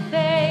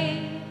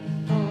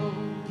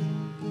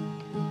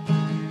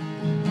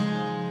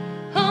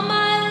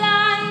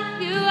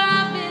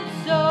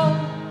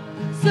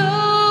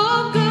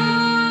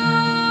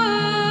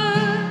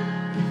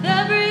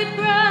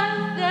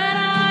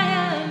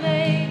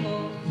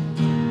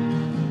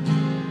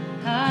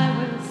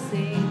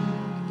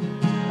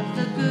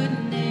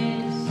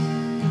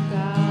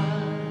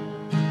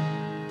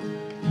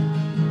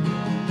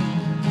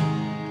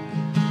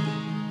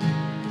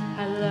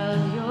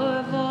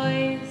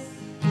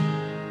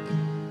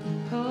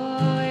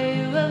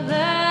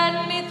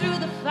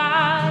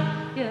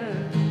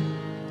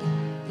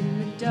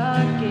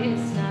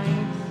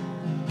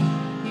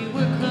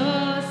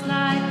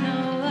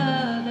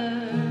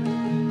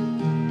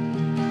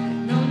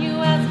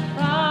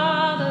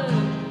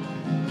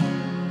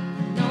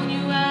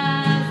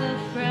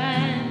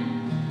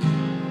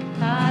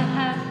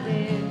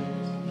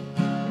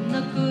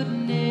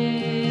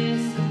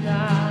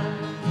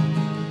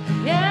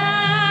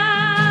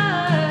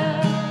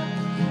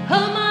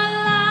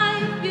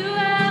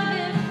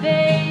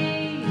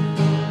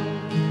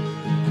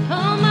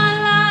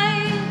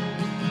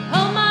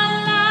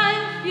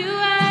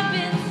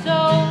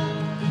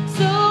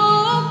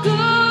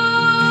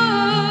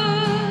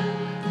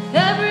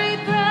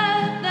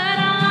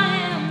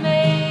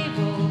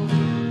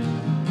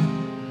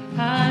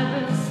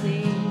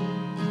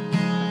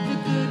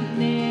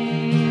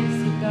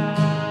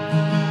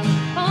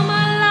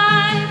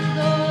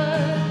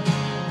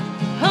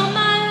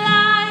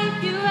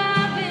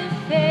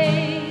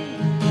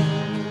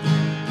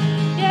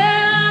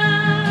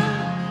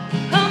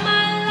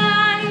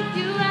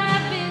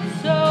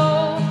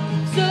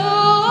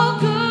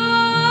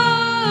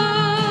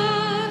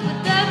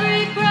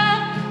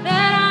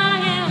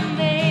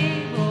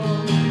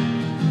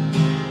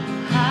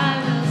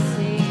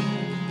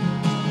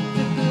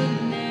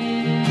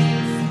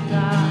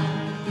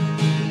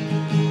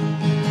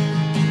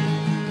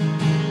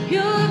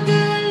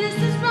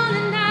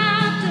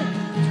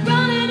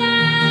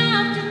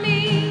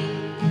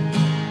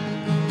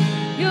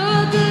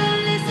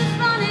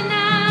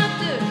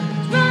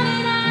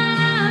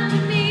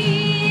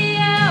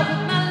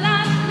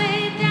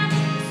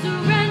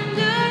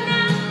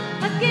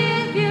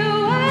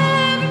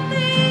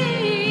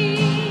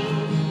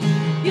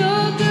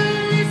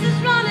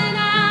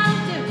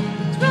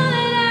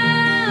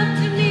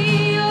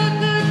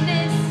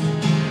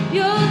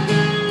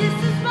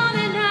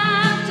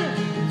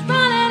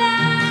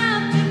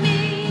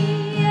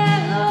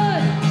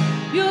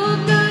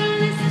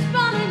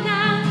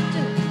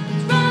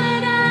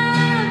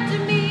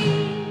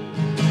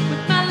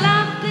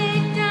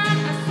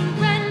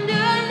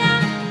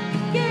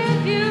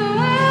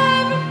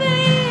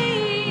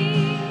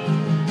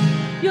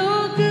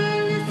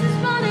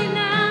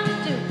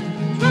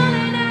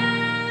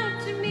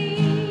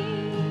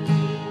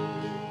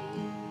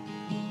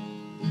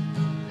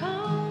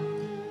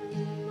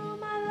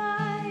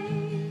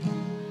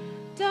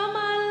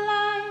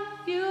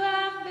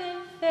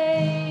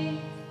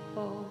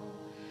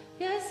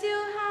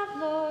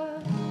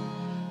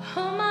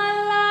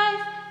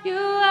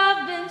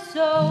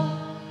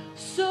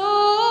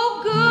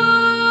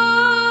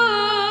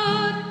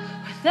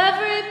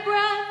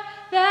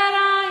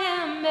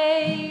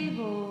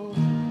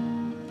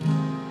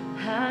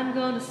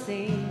gonna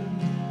sing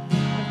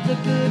of the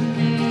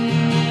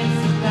goodness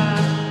of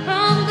God.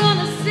 I'm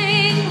gonna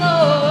sing,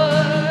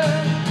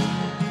 Lord.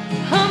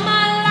 All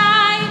my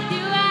life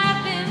you have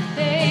been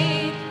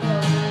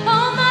faithful.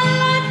 All my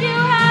life you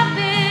have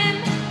been.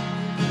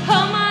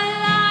 All my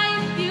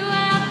life you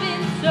have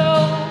been so,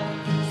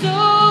 so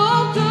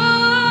good.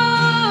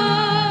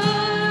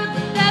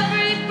 With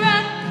every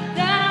breath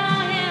that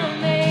I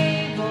am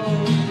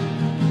able,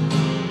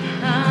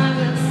 I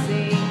will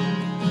sing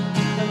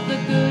of the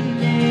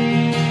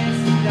goodness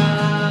of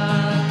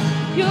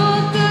God. Your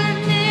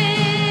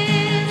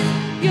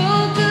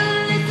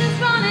goodness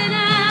is running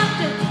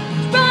after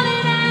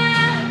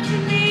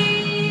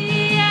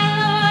me, yeah,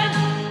 Lord.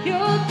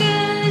 Your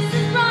goodness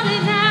is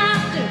running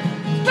after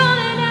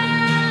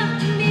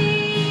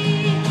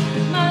me.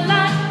 With my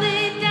life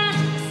laid down,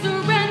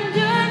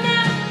 surrender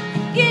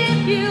now,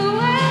 give you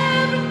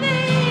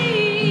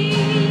everything.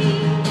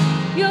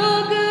 Your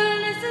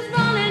goodness is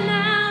running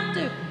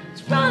after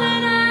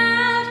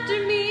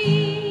me.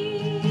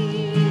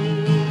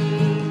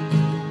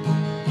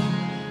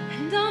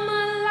 And all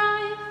my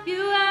life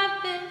you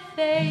have been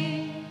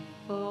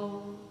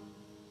faithful.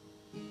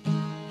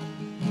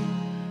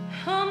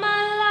 All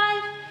my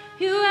life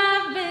you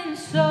have been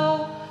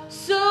so,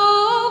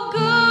 so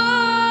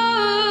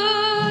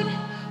good.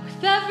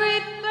 With every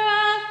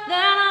breath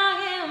that I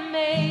am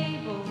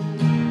able,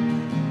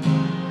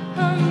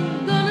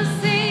 I'm gonna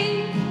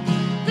sing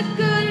the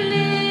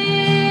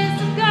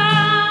goodness of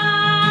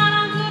God.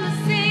 I'm gonna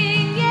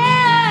sing,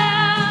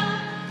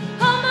 yeah.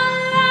 All my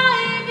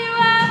life you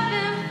have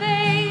been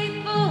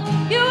faithful.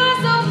 You are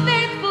so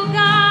faithful,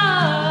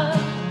 God.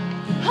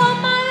 All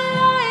my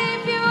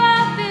life you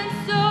have been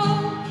so,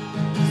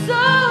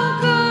 so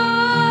good.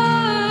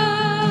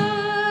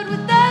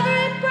 With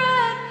every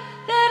breath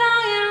that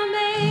I am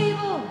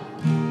able,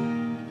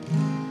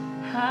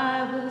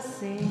 I will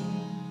sing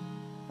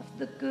of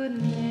the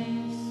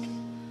goodness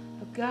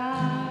of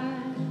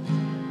God.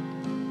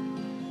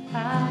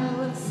 I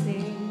will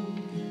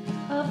sing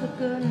of the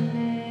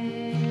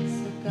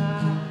goodness of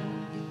God.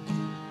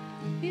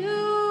 You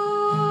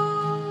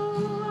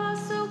are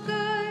so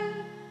good.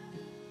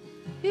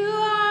 You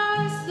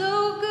are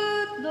so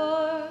good,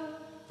 Lord.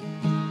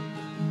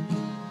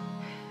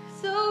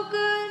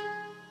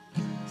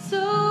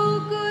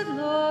 So good,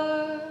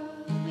 Lord.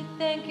 We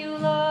thank you,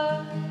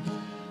 Lord.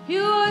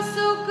 You are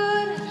so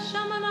good.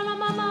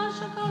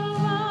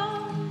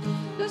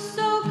 You're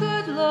so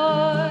good,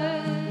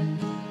 Lord.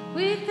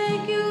 We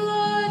thank you,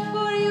 Lord,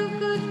 for your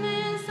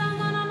goodness.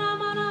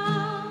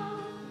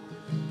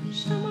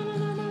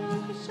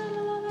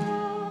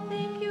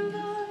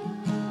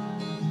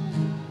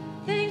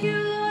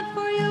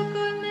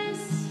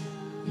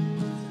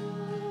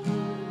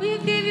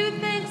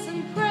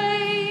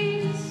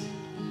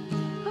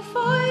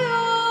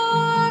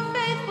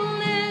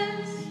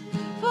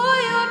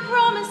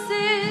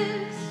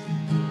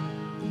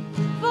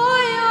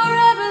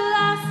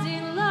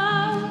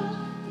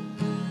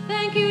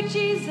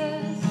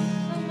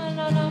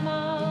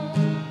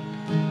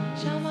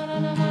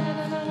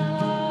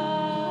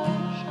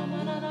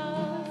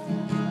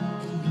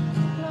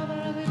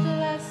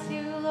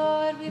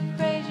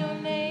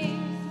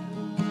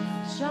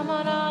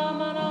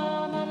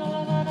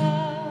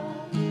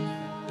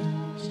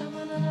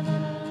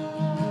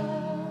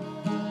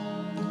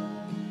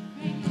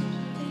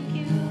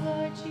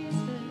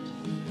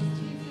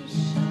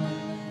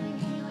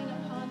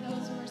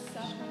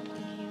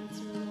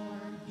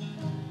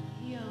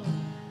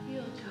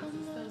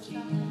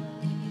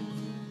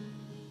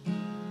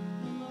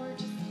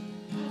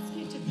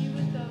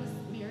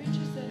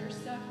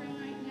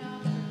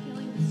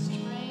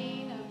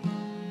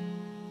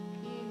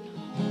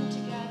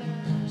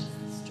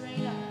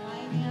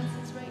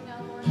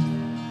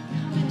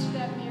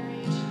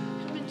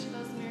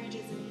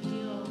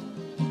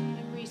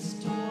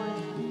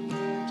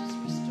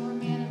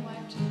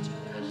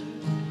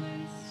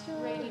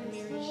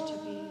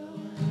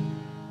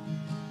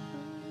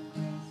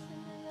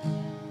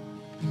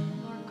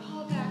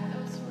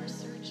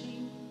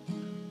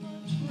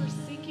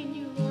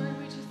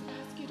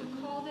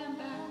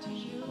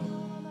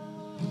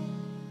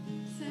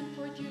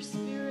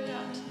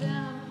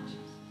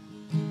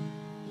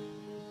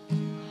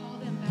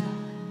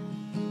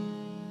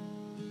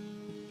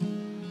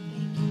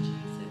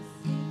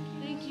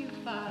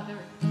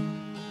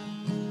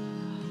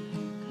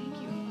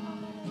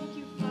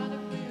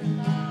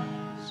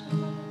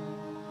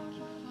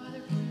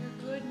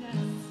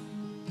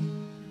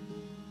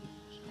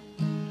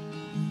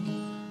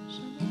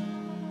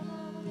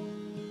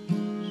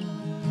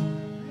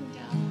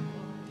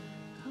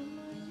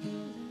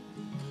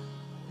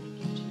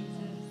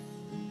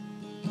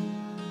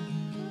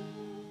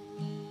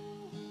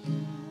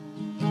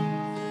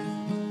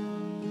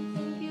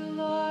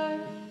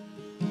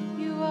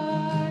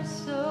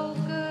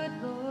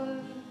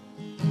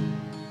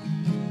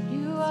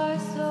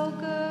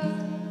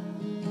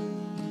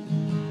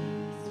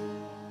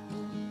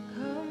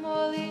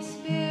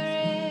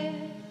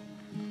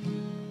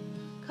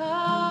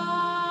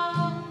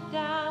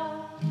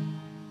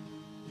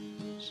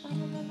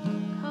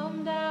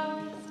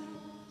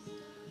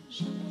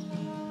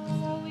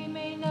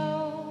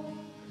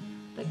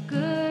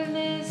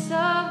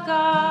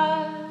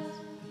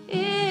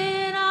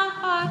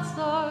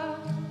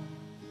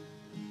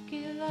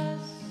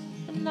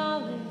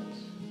 knowledge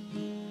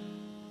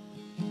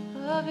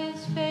of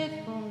his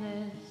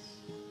faithfulness.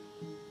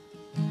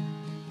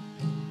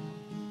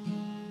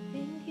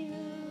 Thank you,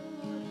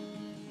 Lord.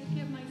 I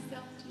give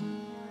myself to you,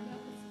 Lord.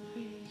 Help us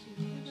praise you.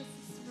 Give us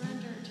a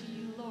surrender to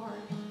you,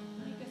 Lord.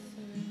 Make us,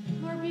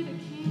 Lord, be the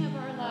King of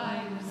our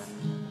lives.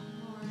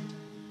 Lord,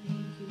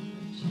 Thank you,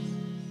 Lord Jesus.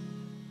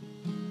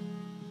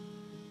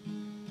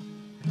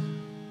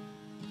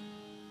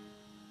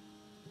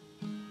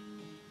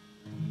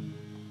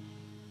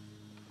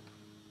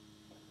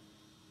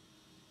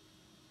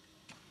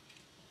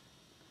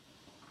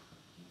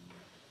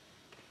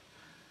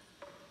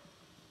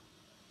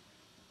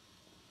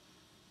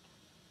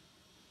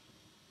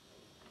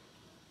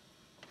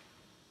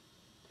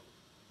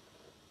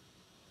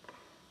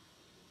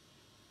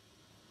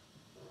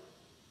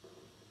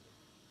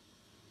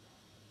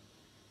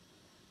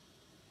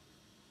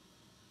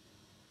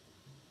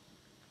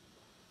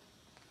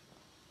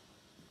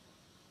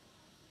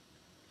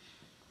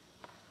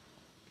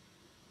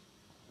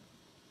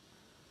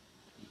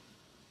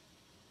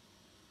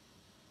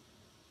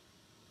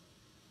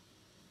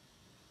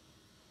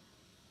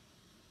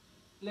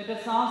 Let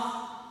us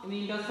ask in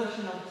the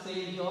intercession of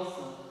Saint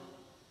Joseph.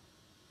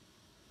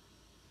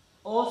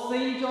 O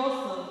Saint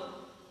Joseph,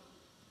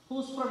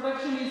 whose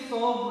protection is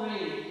so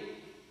great,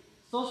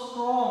 so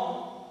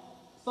strong,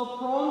 so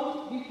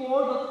prompt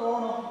before the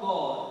throne of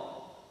God,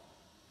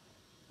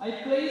 I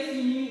place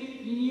in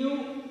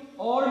you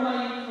all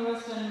my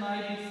interest and my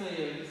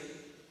desires.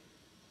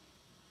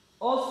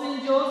 O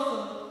Saint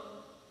Joseph,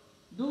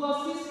 do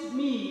assist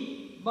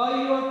me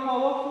by your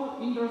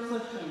powerful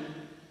intercession,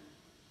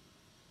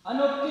 and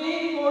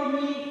obtain for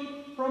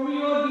me from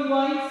your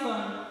divine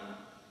Son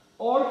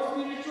all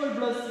spiritual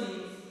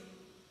blessings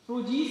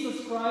through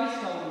Jesus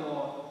Christ our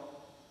Lord,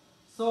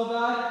 so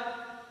that,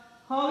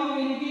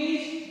 having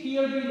engaged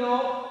here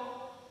below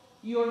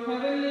your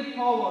heavenly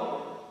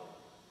power,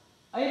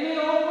 I may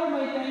offer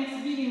my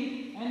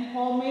thanksgiving and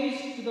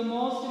homage to the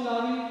most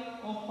loving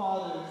of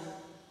fathers.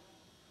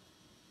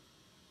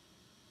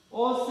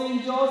 O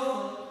Saint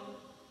Joseph,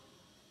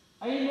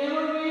 I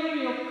never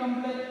weary of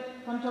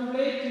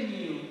contemplating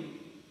you,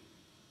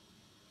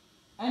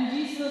 and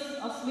Jesus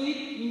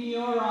asleep in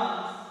your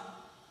arms.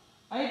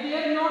 I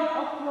dare not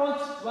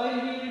approach while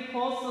he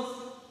reposes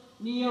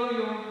near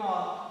your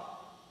heart.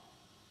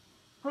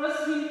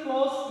 Press him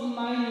close in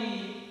my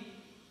name,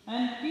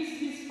 and kiss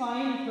his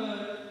fine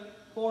head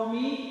for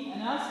me,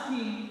 and ask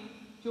him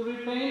to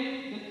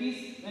return the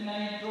kiss when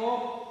I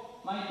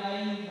drop my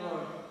dying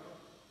breath.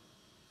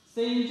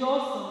 Saint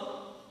Joseph,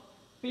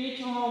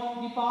 patron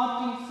of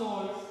departing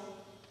souls,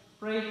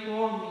 pray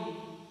for me.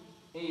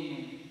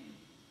 Amen.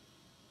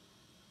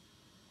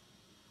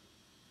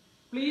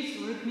 Please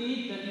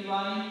repeat the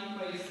divine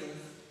praises.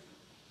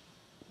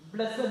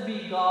 Blessed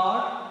be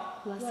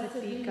God.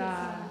 Blessed be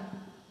God.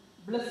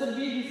 Blessed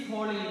be his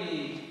holy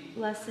name.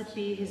 Blessed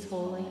be his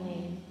holy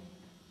name.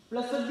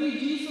 Blessed be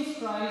Jesus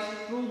Christ,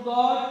 true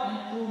God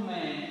and true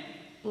man.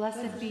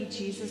 Blessed be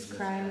Jesus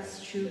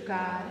Christ, true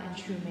God and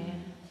true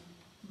man.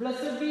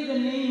 Blessed be the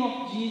name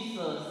of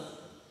Jesus.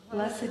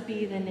 Blessed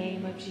be the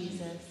name of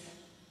Jesus.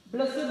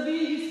 Blessed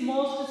be his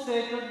most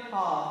sacred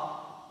heart.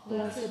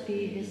 Blessed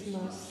be his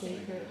most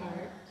sacred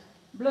heart.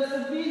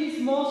 Blessed be his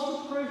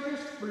most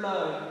precious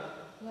blood.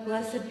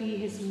 Blessed be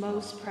his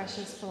most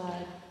precious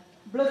blood.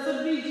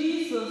 Blessed be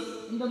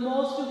Jesus in the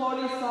most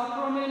holy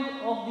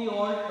sacrament of the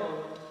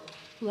altar.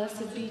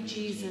 Blessed be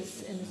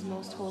Jesus in his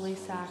most holy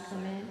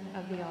sacrament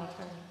of the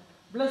altar.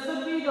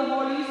 Blessed be the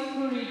Holy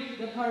Spirit,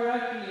 the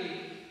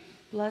Paraclete.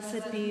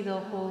 Blessed be the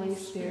Holy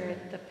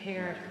Spirit, the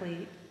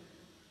Paraclete.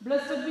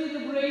 Blessed be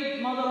the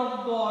great Mother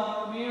of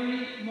God,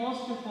 Mary,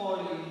 most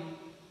holy.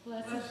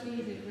 blessed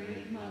be the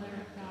great Mother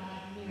of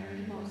God,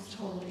 Mary, most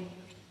holy.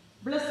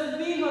 Blessed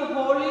be her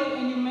holy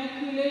and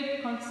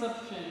immaculate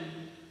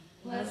conception.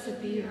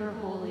 Blessed be her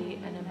holy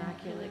and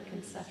immaculate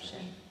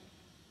conception.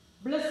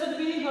 Blessed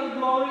be her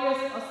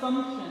glorious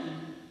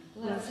assumption.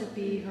 Blessed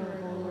be her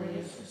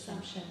glorious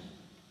assumption.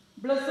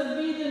 Blessed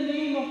be the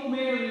name of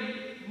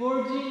Mary,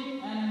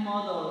 Virgin and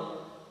Mother.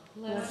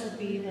 Blessed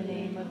be the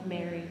name of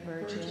Mary,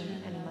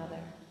 Virgin and Mother.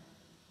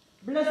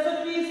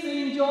 Blessed be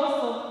Saint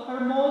Joseph, her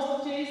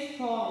most chaste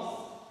spouse.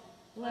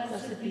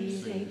 Blessed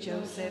be Saint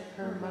Joseph,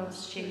 her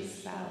most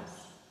chaste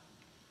spouse.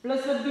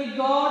 Blessed be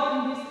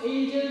God in his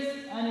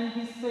angels and in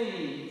his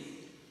saints.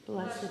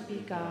 Blessed be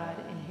God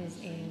in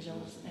his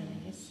angels and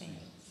in his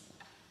saints.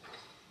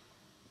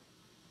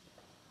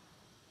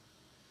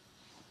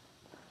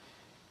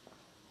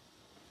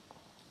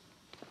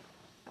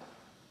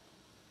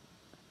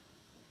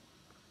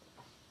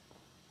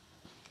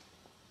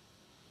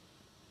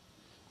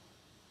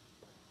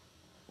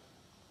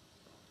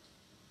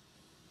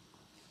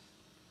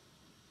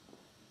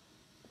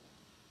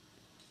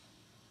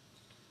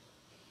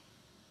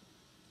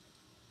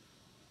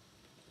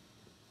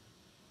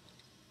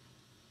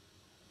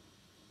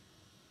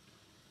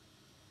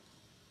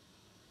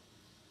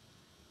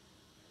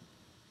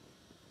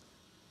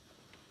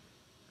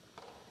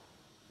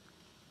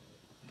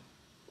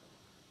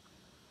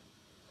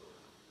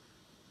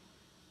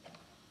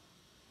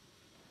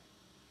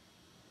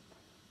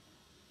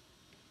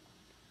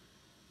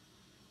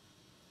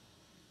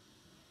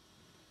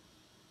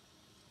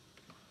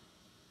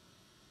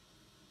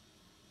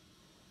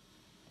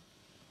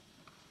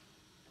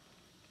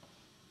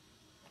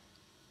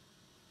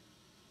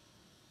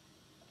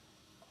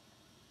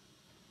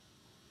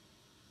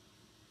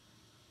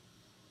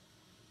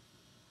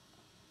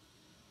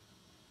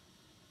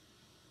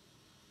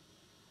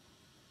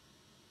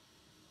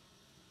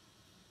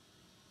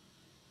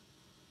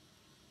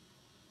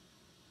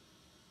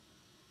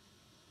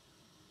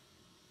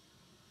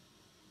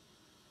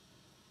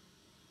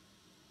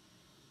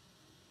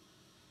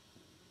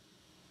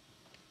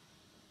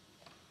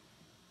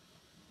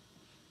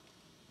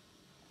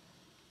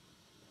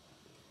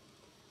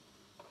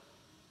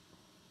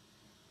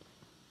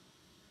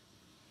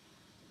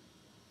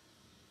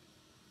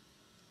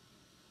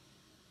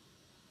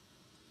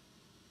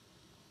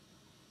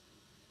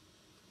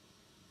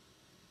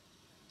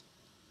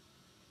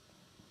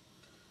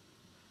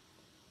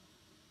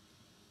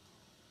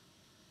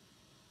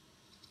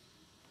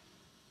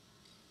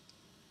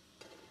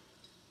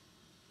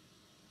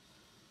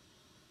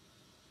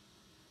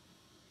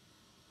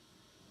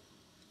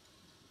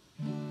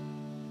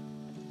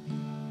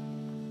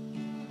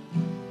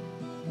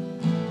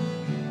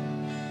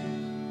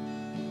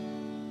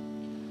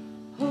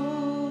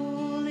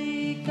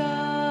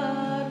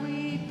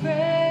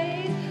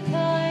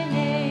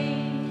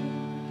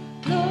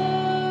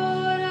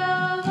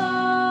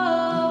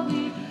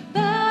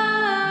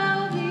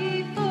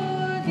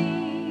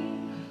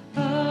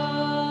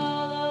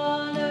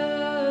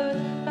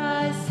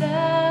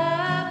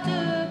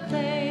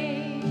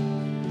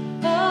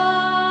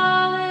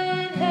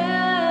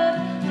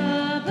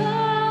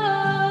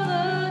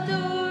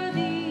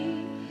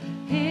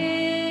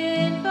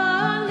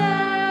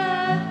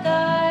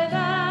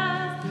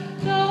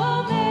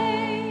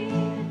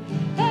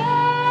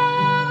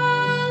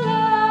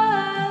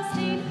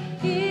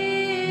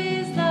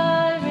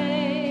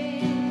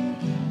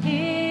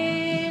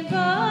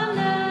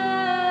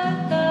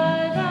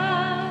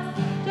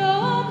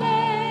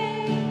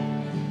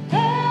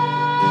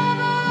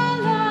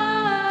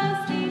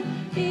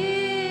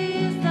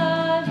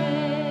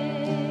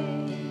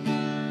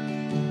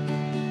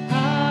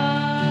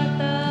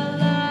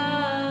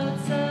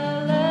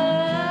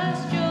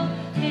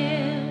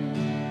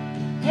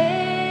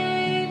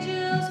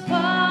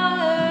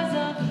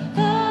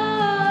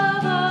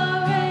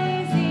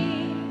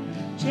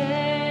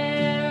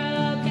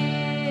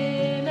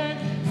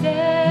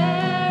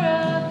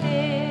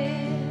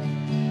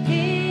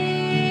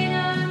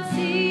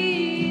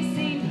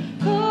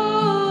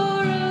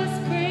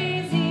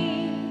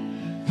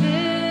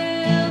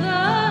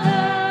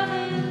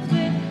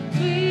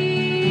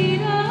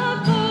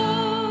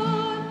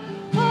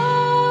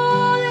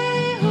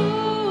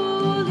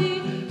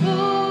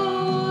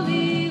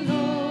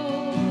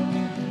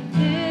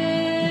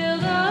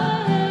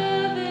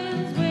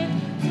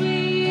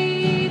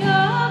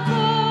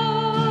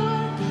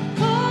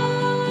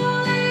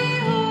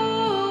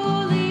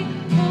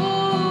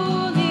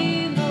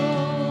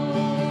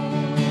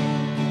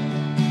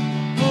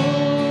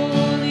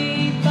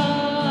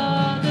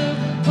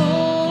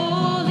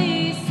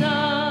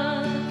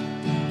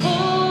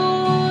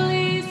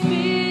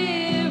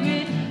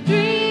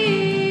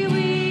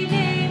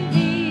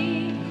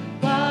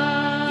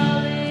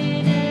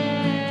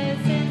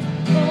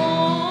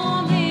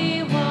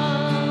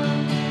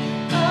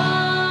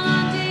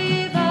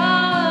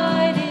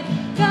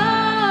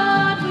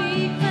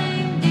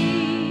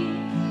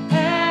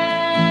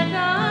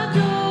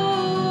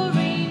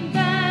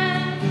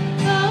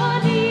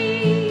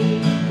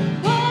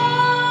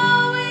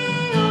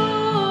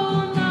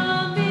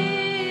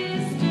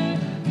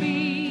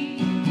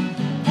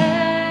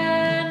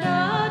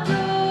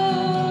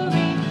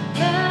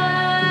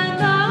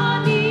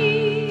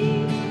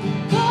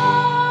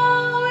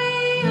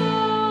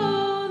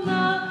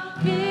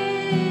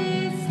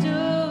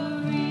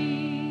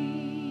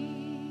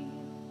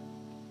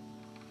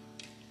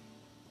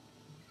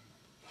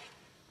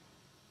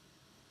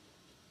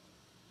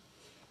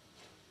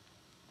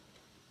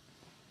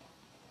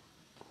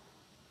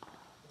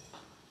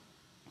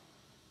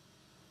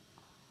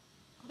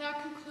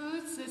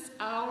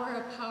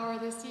 power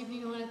this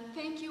evening. I want to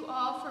thank you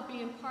all for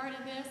being part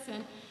of this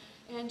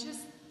and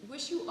just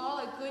wish you all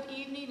a good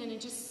evening and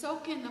just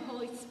soak in the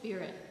Holy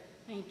Spirit.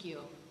 Thank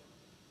you.